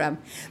program.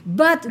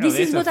 But this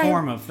is what a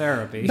form of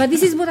therapy. But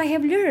this is what I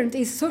have learned: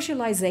 is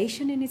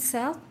socialization in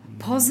itself,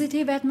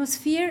 positive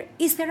atmosphere,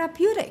 is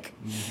therapeutic.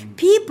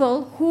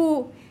 People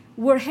who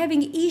were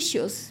having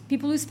issues,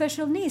 people with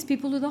special needs,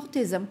 people with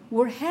autism,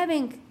 were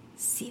having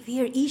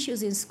severe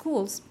issues in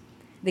schools.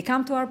 They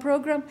come to our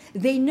program.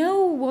 They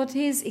know what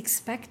is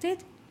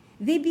expected.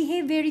 They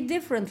behave very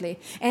differently.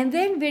 And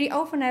then very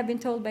often I've been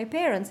told by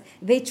parents,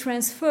 they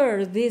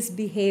transfer these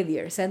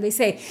behaviors. And they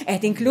say,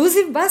 at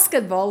inclusive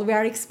basketball, we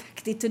are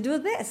expected to do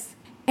this.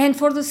 And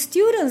for the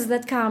students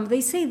that come,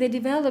 they say they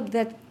develop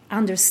that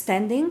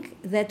understanding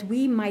that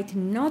we might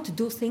not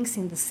do things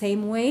in the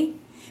same way,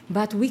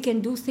 but we can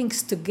do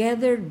things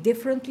together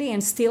differently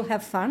and still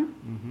have fun.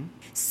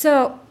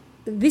 So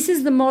this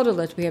is the model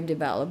that we have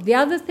developed. The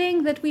other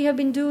thing that we have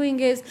been doing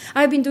is,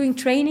 I've been doing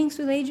trainings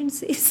with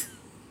agencies.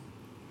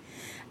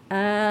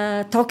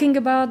 Talking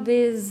about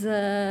these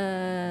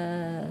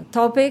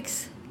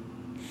topics.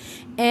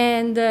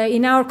 And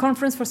in our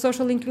Conference for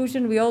Social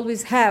Inclusion, we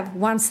always have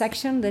one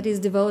section that is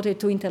devoted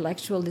to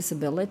intellectual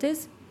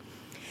disabilities.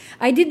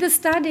 I did the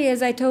study,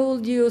 as I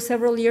told you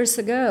several years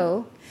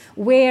ago,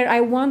 where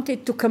I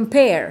wanted to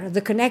compare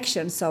the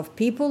connections of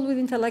people with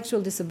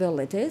intellectual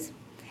disabilities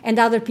and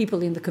other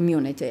people in the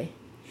community.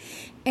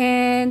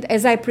 And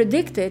as I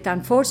predicted,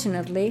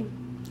 unfortunately,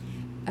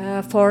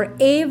 for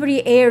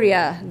every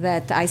area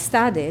that I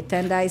studied,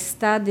 and I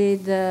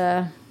studied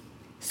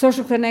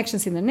social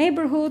connections in the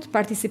neighborhood,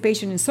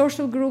 participation in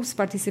social groups,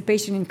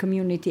 participation in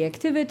community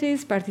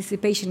activities,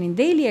 participation in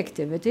daily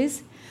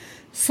activities,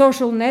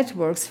 social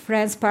networks,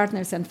 friends,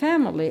 partners, and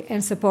family,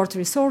 and support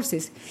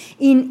resources.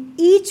 In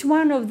each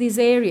one of these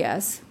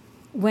areas,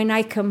 when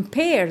I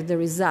compared the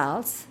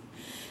results,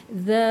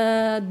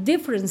 the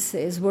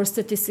differences were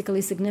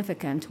statistically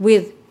significant,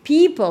 with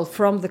people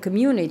from the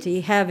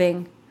community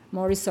having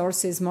more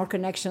resources, more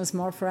connections,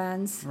 more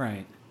friends.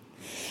 Right.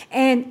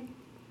 And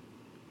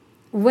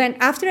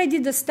after I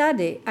did the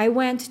study, I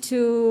went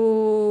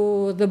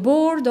to the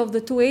board of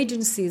the two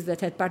agencies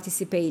that had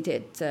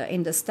participated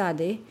in the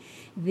study,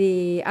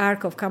 the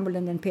ARC of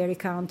Cumberland and Perry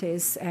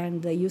counties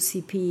and the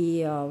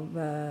UCP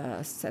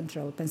of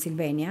Central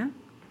Pennsylvania.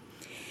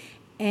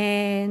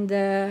 And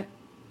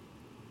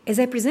as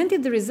I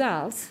presented the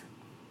results,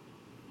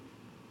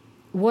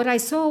 what I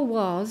saw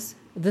was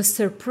the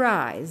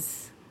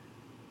surprise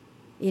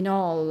in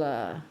all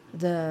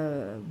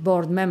the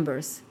board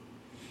members.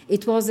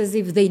 It was as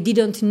if they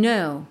didn't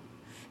know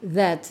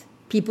that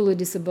people with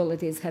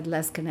disabilities had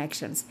less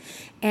connections.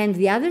 And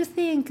the other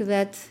thing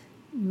that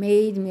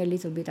made me a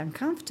little bit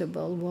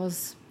uncomfortable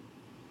was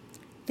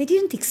they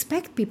didn't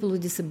expect people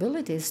with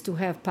disabilities to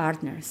have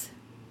partners.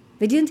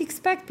 They didn't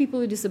expect people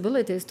with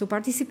disabilities to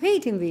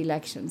participate in the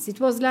elections. It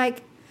was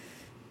like,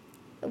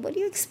 what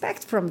do you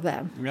expect from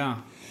them? Yeah.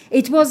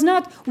 It was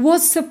not, what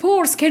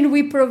supports can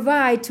we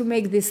provide to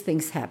make these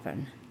things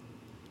happen?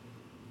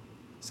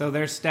 So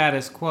their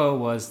status quo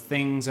was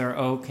things are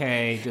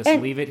okay, just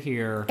leave it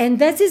here. And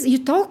that is, you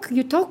talk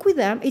with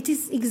them, it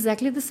is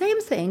exactly the same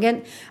thing.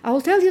 And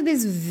I'll tell you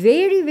this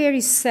very,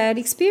 very sad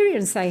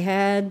experience I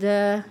had,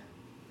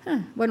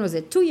 when was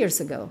it? 2 years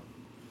ago.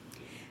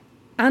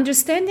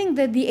 Understanding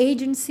that the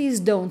agencies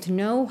don't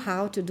know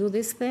how to do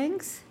these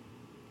things,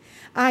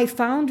 I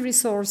found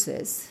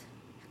resources,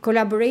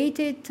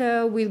 collaborated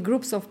with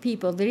groups of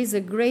people. There is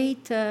a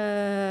great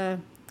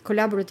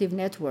collaborative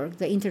network,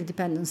 the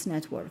Interdependence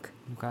Network,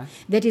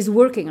 that is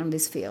working on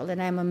this field,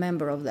 and I'm a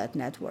member of that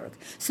network.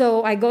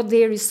 So I got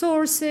their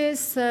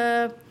resources.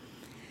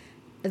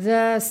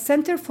 The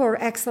Center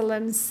for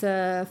Excellence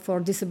for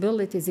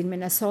Disabilities in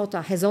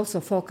Minnesota has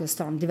also focused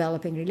on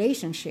developing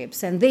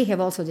relationships, and they have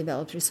also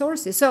developed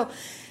resources. So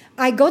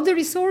I got the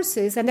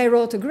resources, and I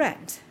wrote a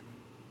grant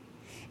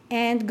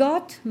and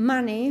got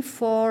money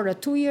for a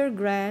 2-year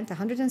grant,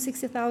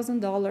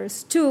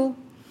 $160,000, to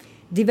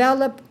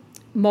develop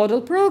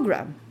model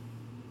program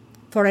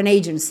for an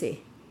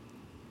agency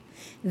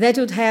that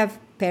would have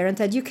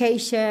parent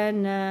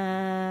education,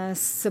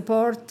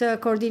 support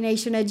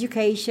coordination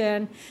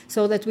education,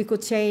 so that we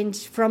could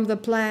change from the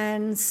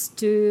plans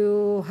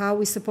to how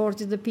we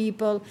supported the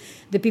people.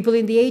 The people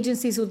in the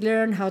agencies would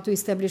learn how to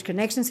establish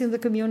connections in the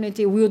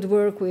community. We would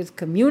work with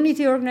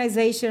community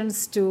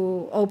organizations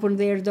to open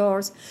their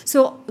doors.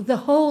 So the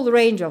whole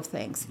range of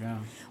things. Yeah.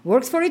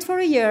 Worked for it for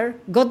a year,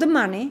 got the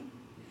money.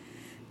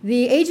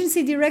 The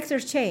agency director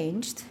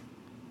changed,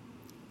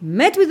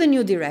 met with the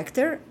new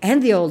director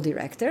and the old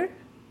director.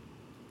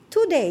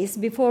 2 days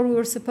before we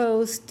were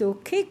supposed to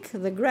kick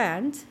the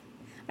grant,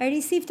 I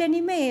received an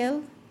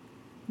email.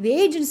 The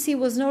agency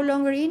was no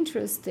longer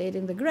interested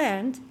in the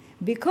grant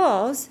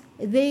because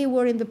they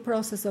were in the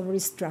process of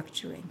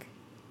restructuring.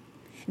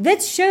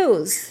 That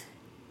shows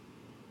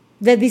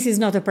that this is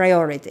not a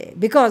priority.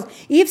 Because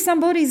if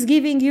somebody is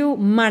giving you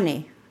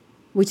money,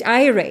 which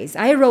I raised,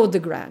 I wrote the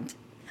grant,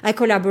 I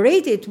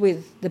collaborated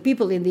with the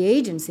people in the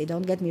agency,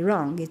 don't get me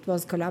wrong, it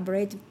was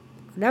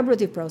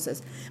collaborative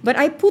process. But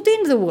I put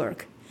in the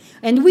work.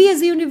 And we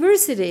as a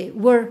university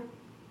were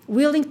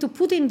willing to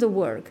put in the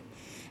work.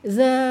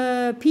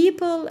 The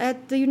people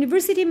at the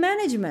university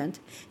management,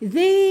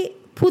 they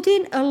put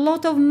in a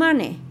lot of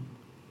money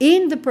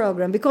in the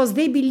program because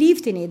they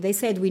believed in it. They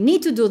said, we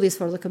need to do this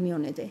for the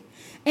community.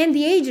 And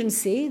the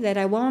agency, that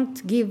I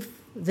won't give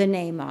the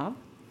name of,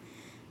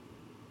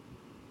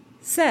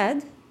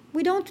 said,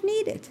 we don't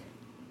need it.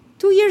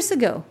 2 years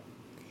ago.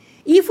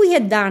 If we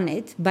had done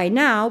it, by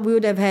now we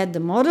would have had the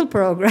model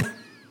program.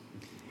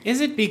 Is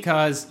it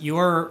because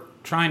you're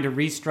trying to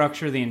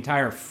restructure the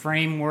entire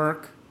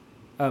framework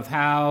of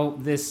how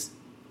this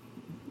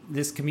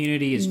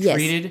community is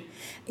treated?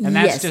 And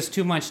that's just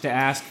too much to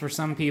ask for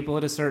some people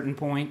at a certain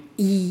point?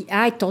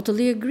 I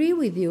totally agree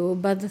with you.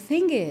 But the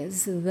thing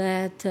is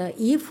that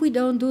if we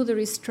don't do the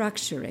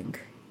restructuring,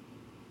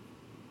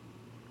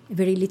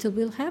 very little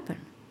will happen.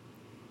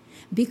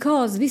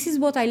 Because this is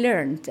what I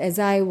learned as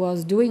I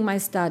was doing my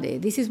study.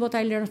 This is what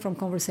I learned from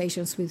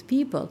conversations with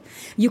people.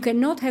 You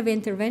cannot have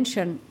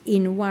intervention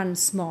in one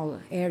small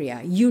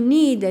area. You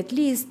need at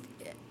least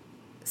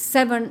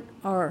 7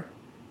 or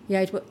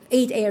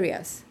 8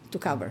 areas to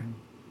cover. Mm-hmm.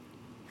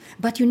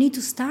 But you need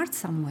to start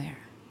somewhere.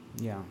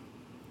 Yeah.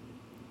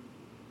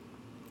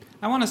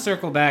 I want to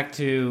circle back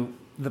to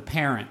the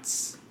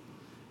parents.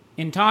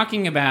 In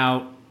talking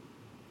about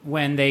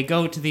when they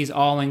go to these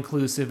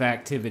all-inclusive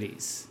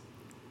activities,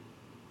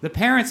 the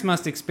parents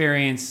must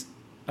experience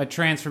a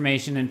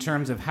transformation in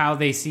terms of how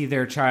they see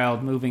their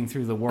child moving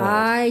through the world.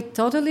 I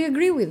totally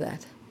agree with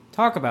that.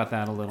 Talk about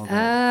that a little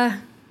bit.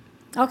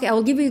 Okay, I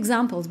will give you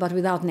examples, but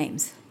without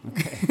names.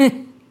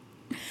 Okay.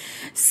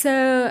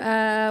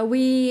 So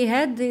we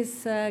had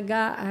this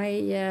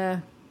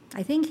guy,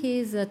 I think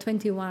he's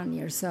 21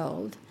 years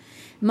old.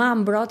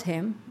 Mom brought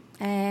him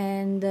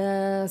and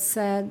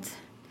said,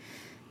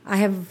 I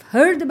have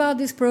heard about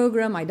this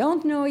program. I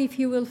don't know if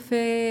he will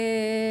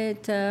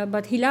fit,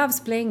 but he loves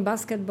playing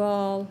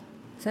basketball.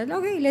 I said,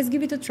 okay, let's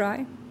give it a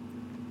try.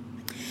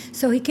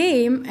 So he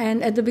came,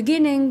 and at the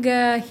beginning,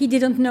 he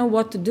didn't know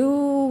what to do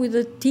with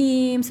the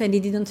teams, and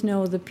he didn't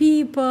know the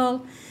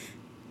people.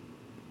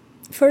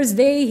 First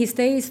day, he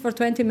stays for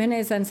 20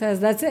 minutes and says,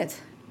 that's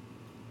it.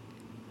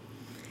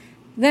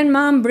 Then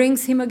Mom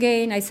brings him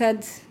again. I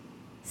said,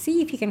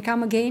 see if he can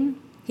come again.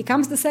 He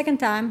comes the second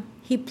time.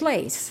 He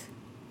plays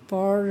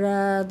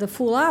for the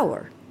full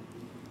hour.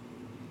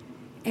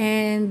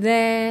 And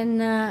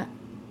then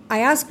I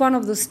asked one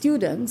of the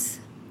students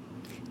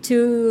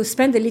to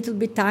spend a little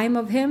bit time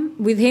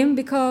with him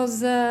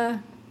because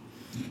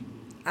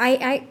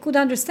I could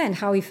understand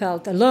how he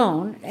felt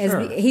alone as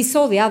sure. He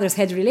saw the others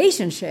had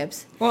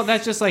relationships. Well,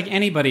 that's just like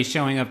anybody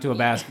showing up to a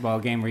basketball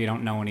game where you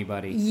don't know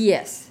anybody.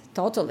 Yes,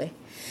 totally.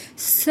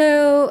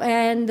 So,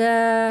 and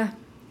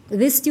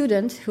this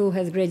student who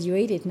has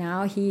graduated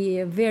now, he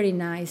a very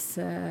nice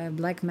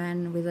black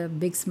man with a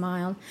big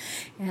smile.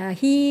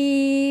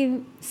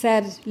 He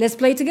said, let's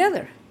play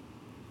together.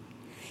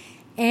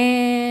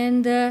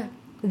 And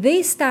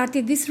they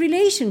started this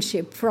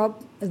relationship from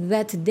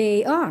that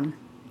day on.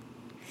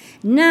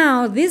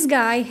 Now, this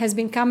guy has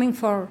been coming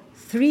for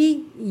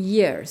 3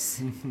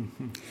 years.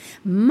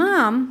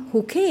 Mom,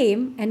 who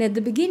came, and at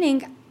the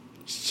beginning,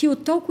 she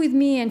would talk with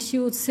me and she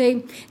would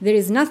say, there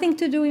is nothing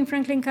to do in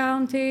Franklin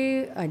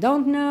County. I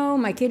don't know.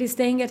 My kid is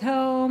staying at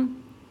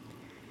home.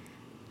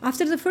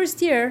 After the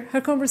first year,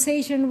 her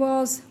conversation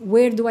was,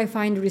 where do I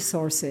find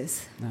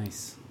resources?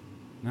 Nice.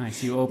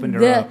 You opened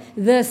her up.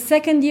 The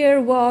second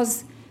year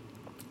was,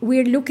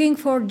 we're looking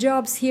for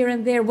jobs here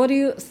and there. What do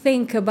you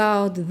think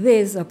about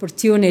these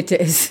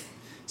opportunities?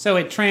 So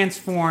it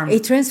transformed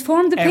the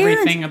parents.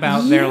 Everything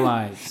about their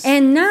lives.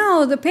 And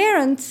now the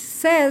parent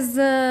says,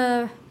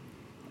 the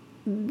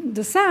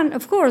son,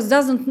 of course,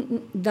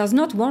 does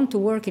not want to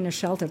work in a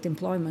sheltered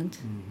employment.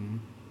 Mm-hmm.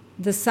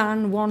 The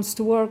son wants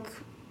to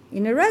work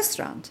in a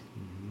restaurant.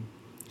 Mm-hmm.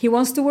 He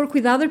wants to work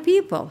with other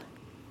people.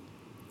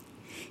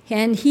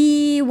 And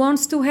he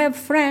wants to have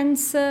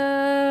friends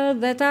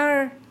that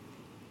are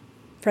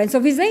friends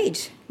of his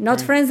age, not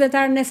right. friends that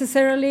are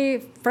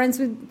necessarily friends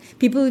with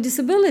people with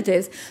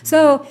disabilities.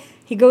 So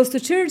he goes to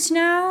church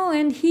now,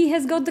 and he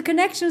has got the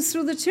connections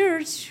through the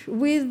church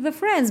with the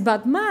friends.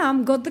 But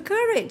mom got the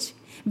courage.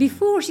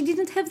 Before, she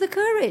didn't have the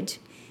courage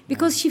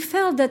because she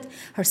felt that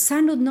her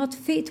son would not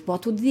fit.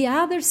 What would the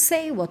others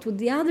say? What would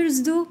the others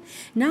do?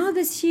 Now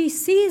that she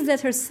sees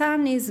that her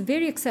son is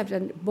very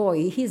accepted,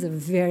 boy, he's a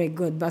very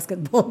good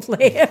basketball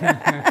player.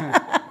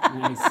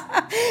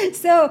 Nice.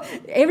 So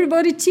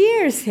everybody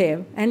cheers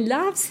him and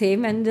loves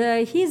him,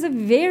 and he's a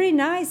very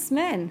nice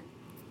man.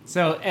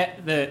 So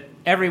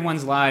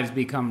everyone's lives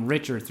become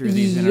richer through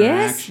these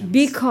interactions. Yes,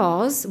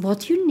 because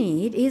what you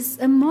need is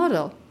a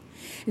model.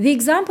 The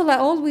example I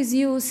always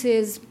use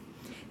is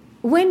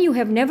when you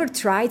have never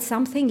tried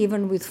something,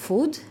 even with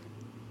food,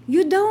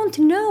 you don't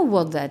know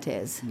what that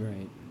is.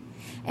 Right.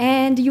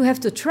 And you have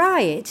to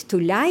try it, to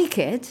like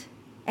it,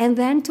 and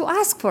then to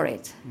ask for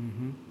it.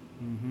 Mm-hmm.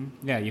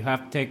 Mm-hmm. Yeah, you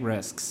have to take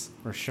risks,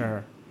 for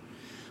sure.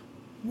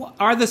 What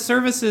are the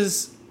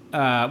services,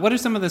 what are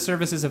some of the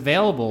services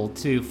available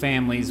to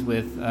families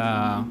with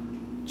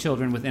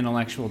children with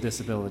intellectual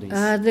disabilities?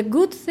 The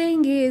good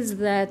thing is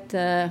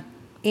that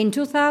in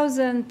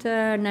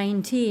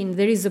 2019,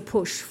 there is a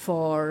push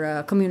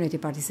for community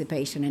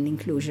participation and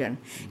inclusion.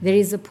 There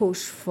is a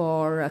push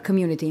for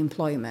community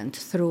employment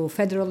through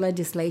federal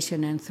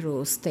legislation and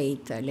through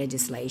state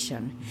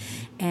legislation.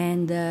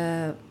 And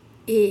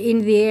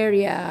in the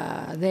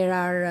area, there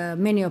are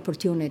many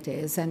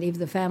opportunities. And if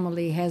the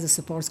family has a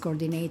supports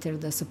coordinator,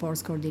 the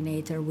supports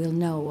coordinator will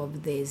know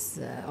of these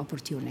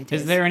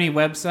opportunities. Is there any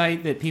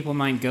website that people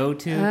might go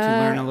to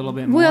learn a little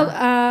bit more?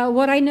 Well,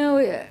 what I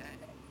know...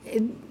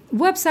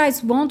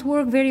 websites won't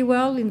work very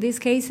well in these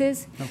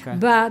cases, okay.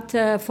 But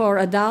for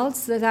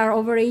adults that are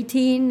over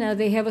 18,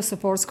 they have a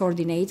supports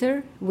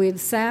coordinator with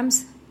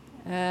SAMS,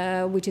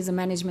 which is a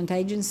management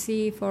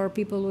agency for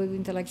people with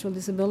intellectual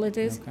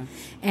disabilities, okay.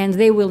 And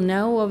they will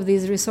know of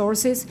these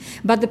resources.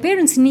 But the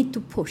parents need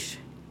to push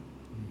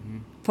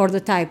for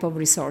the type of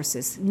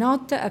resources,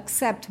 not to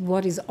accept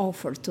what is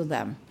offered to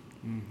them.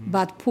 Mm-hmm.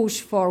 But push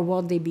for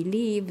what they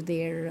believe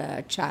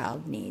their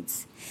child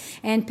needs.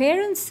 And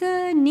parents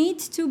need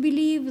to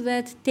believe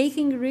that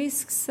taking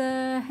risks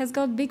has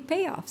got big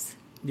payoffs.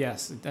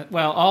 Yes.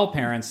 Well, all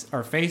parents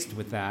are faced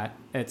with that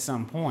at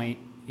some point.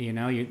 You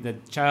know, the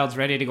child's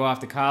ready to go off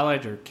to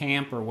college or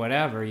camp or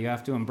whatever. You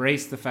have to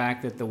embrace the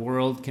fact that the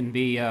world can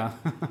be an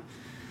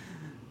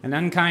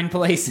unkind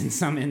place in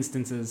some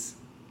instances.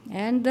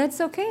 And that's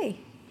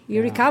okay.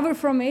 You recover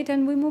from it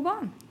and we move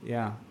on.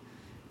 Yeah.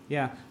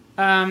 Yeah.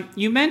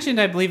 You mentioned,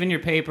 I believe, in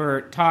your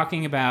paper,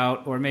 talking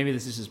about, or maybe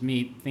this is just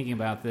me thinking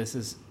about this,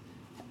 is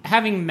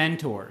having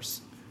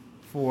mentors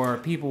for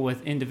people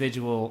with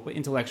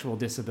intellectual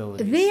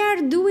disabilities. They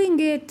are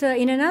doing it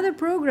in another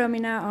program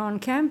on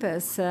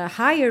campus,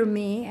 Hire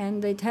Me,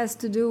 and it has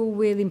to do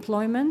with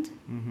employment.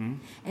 Mm-hmm.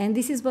 And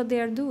this is what they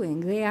are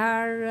doing. They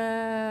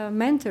are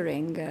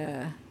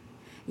mentoring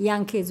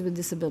young kids with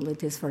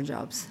disabilities for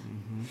jobs.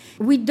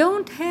 Mm-hmm. We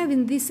don't have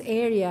in this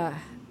area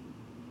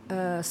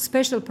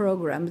special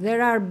program.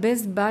 There are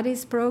Best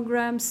Buddies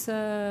programs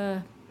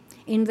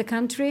in the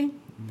country,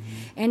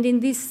 mm-hmm. And in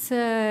this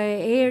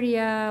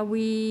area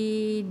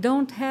we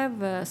don't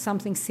have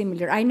something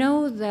similar. I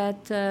know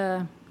that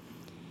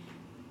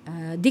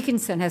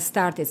Dickinson has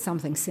started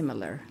something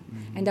similar,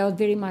 mm-hmm. And I would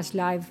very much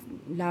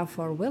love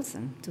for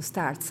Wilson to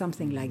start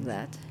something like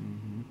that.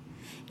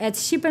 Mm-hmm. At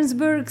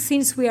Shippensburg,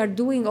 since we are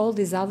doing all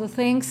these other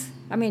things,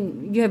 I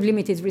mean, you have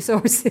limited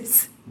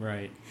resources.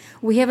 Right.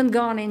 We haven't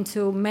gone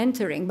into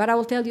mentoring, but I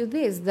will tell you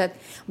this, that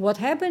what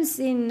happens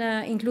in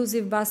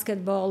inclusive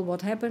basketball,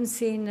 what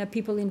happens in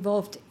people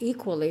involved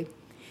equally,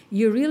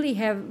 you really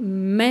have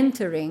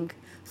mentoring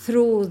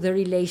through the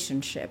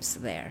relationships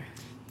there.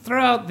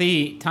 Throw out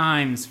the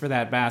times for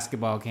that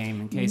basketball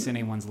game in case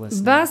anyone's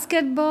listening.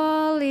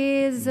 Basketball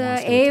is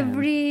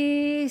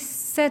every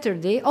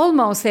Saturday,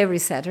 almost every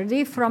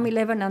Saturday, from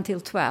 11 until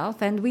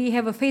 12, and we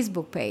have a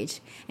Facebook page.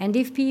 And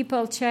if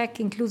people check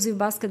Inclusive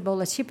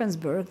Basketball at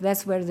Shippensburg,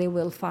 that's where they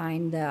will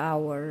find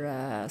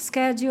our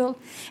schedule.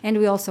 And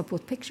we also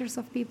put pictures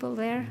of people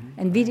there, mm-hmm.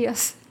 and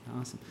videos.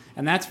 Awesome.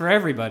 And that's for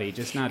everybody,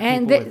 just not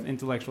people with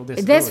intellectual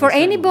disabilities. That's for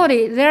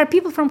anybody. There are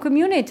people from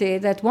community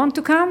that want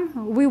to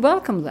come. We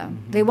welcome them.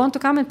 Mm-hmm. They want to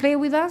come and play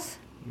with us.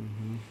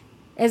 Mm-hmm.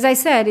 As I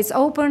said, it's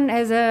open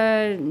as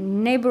a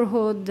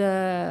neighborhood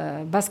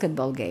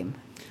basketball game.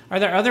 Are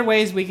there other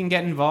ways we can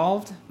get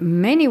involved?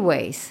 Many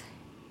ways.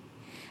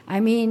 I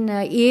mean,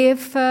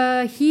 if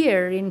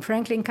here in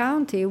Franklin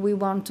County we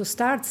want to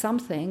start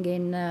something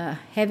in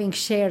having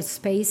shared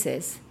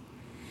spaces,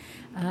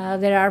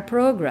 there are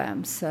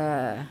programs.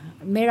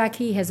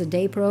 Meraki has a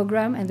day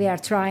program, and they are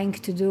trying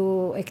to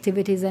do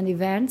activities and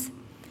events.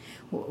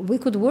 We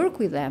could work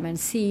with them and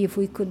see if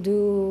we could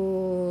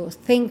do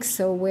things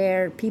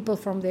where people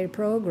from their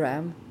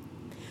program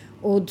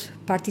would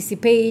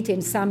participate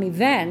in some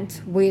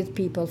event with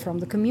people from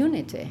the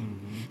community.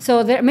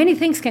 So many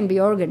things can be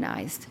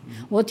organized.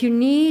 What you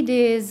need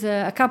is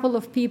a couple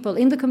of people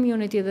in the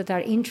community that are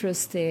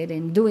interested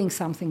in doing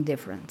something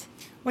different.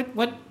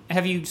 What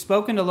have you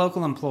spoken to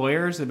local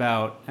employers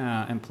about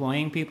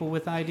employing people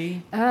with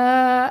ID?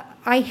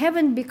 I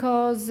haven't,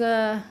 because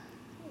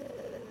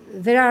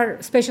there are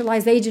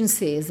specialized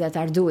agencies that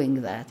are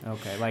doing that.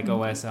 Okay, like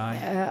OSI?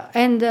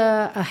 And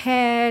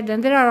AHEAD,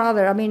 and there are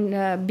other. I mean,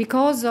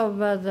 because of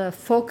the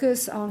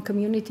focus on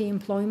community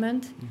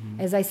employment,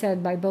 as I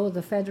said, by both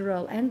the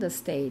federal and the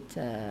state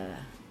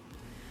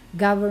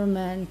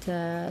government,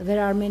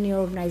 there are many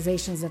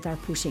organizations that are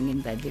pushing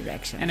in that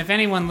direction. And if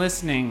anyone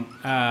listening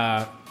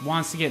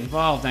wants to get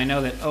involved, I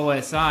know that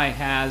OSI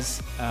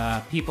has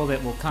people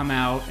that will come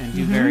out and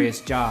do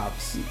various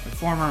jobs. A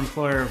former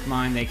employer of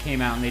mine, they came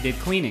out and they did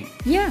cleaning.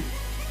 Yeah.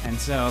 And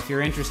so if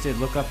you're interested,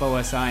 look up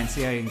OSI and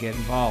see how you can get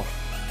involved.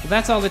 Well,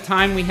 that's all the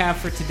time we have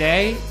for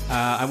today.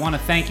 I want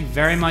to thank you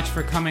very much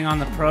for coming on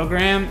the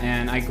program,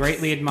 and I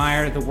greatly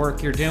admire the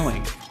work you're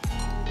doing.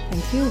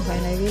 Thank you,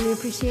 and I really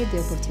appreciate the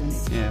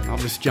opportunity. Yeah, I'll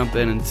just jump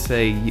in and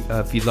say,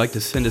 if you'd like to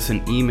send us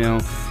an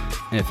email,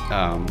 you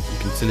can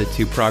send it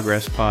to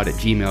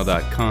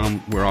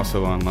progresspod@gmail.com. We're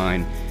also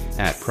online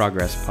at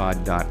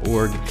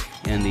progresspod.org.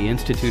 And the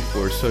Institute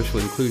for Social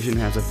Inclusion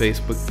has a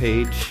Facebook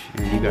page,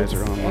 and you guys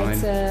are online.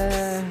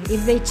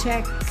 If they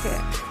check,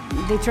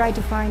 they try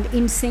to find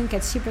InSync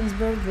at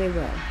Shippensburg, they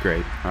will.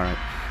 Great. All right.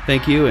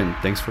 Thank you, and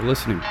thanks for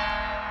listening.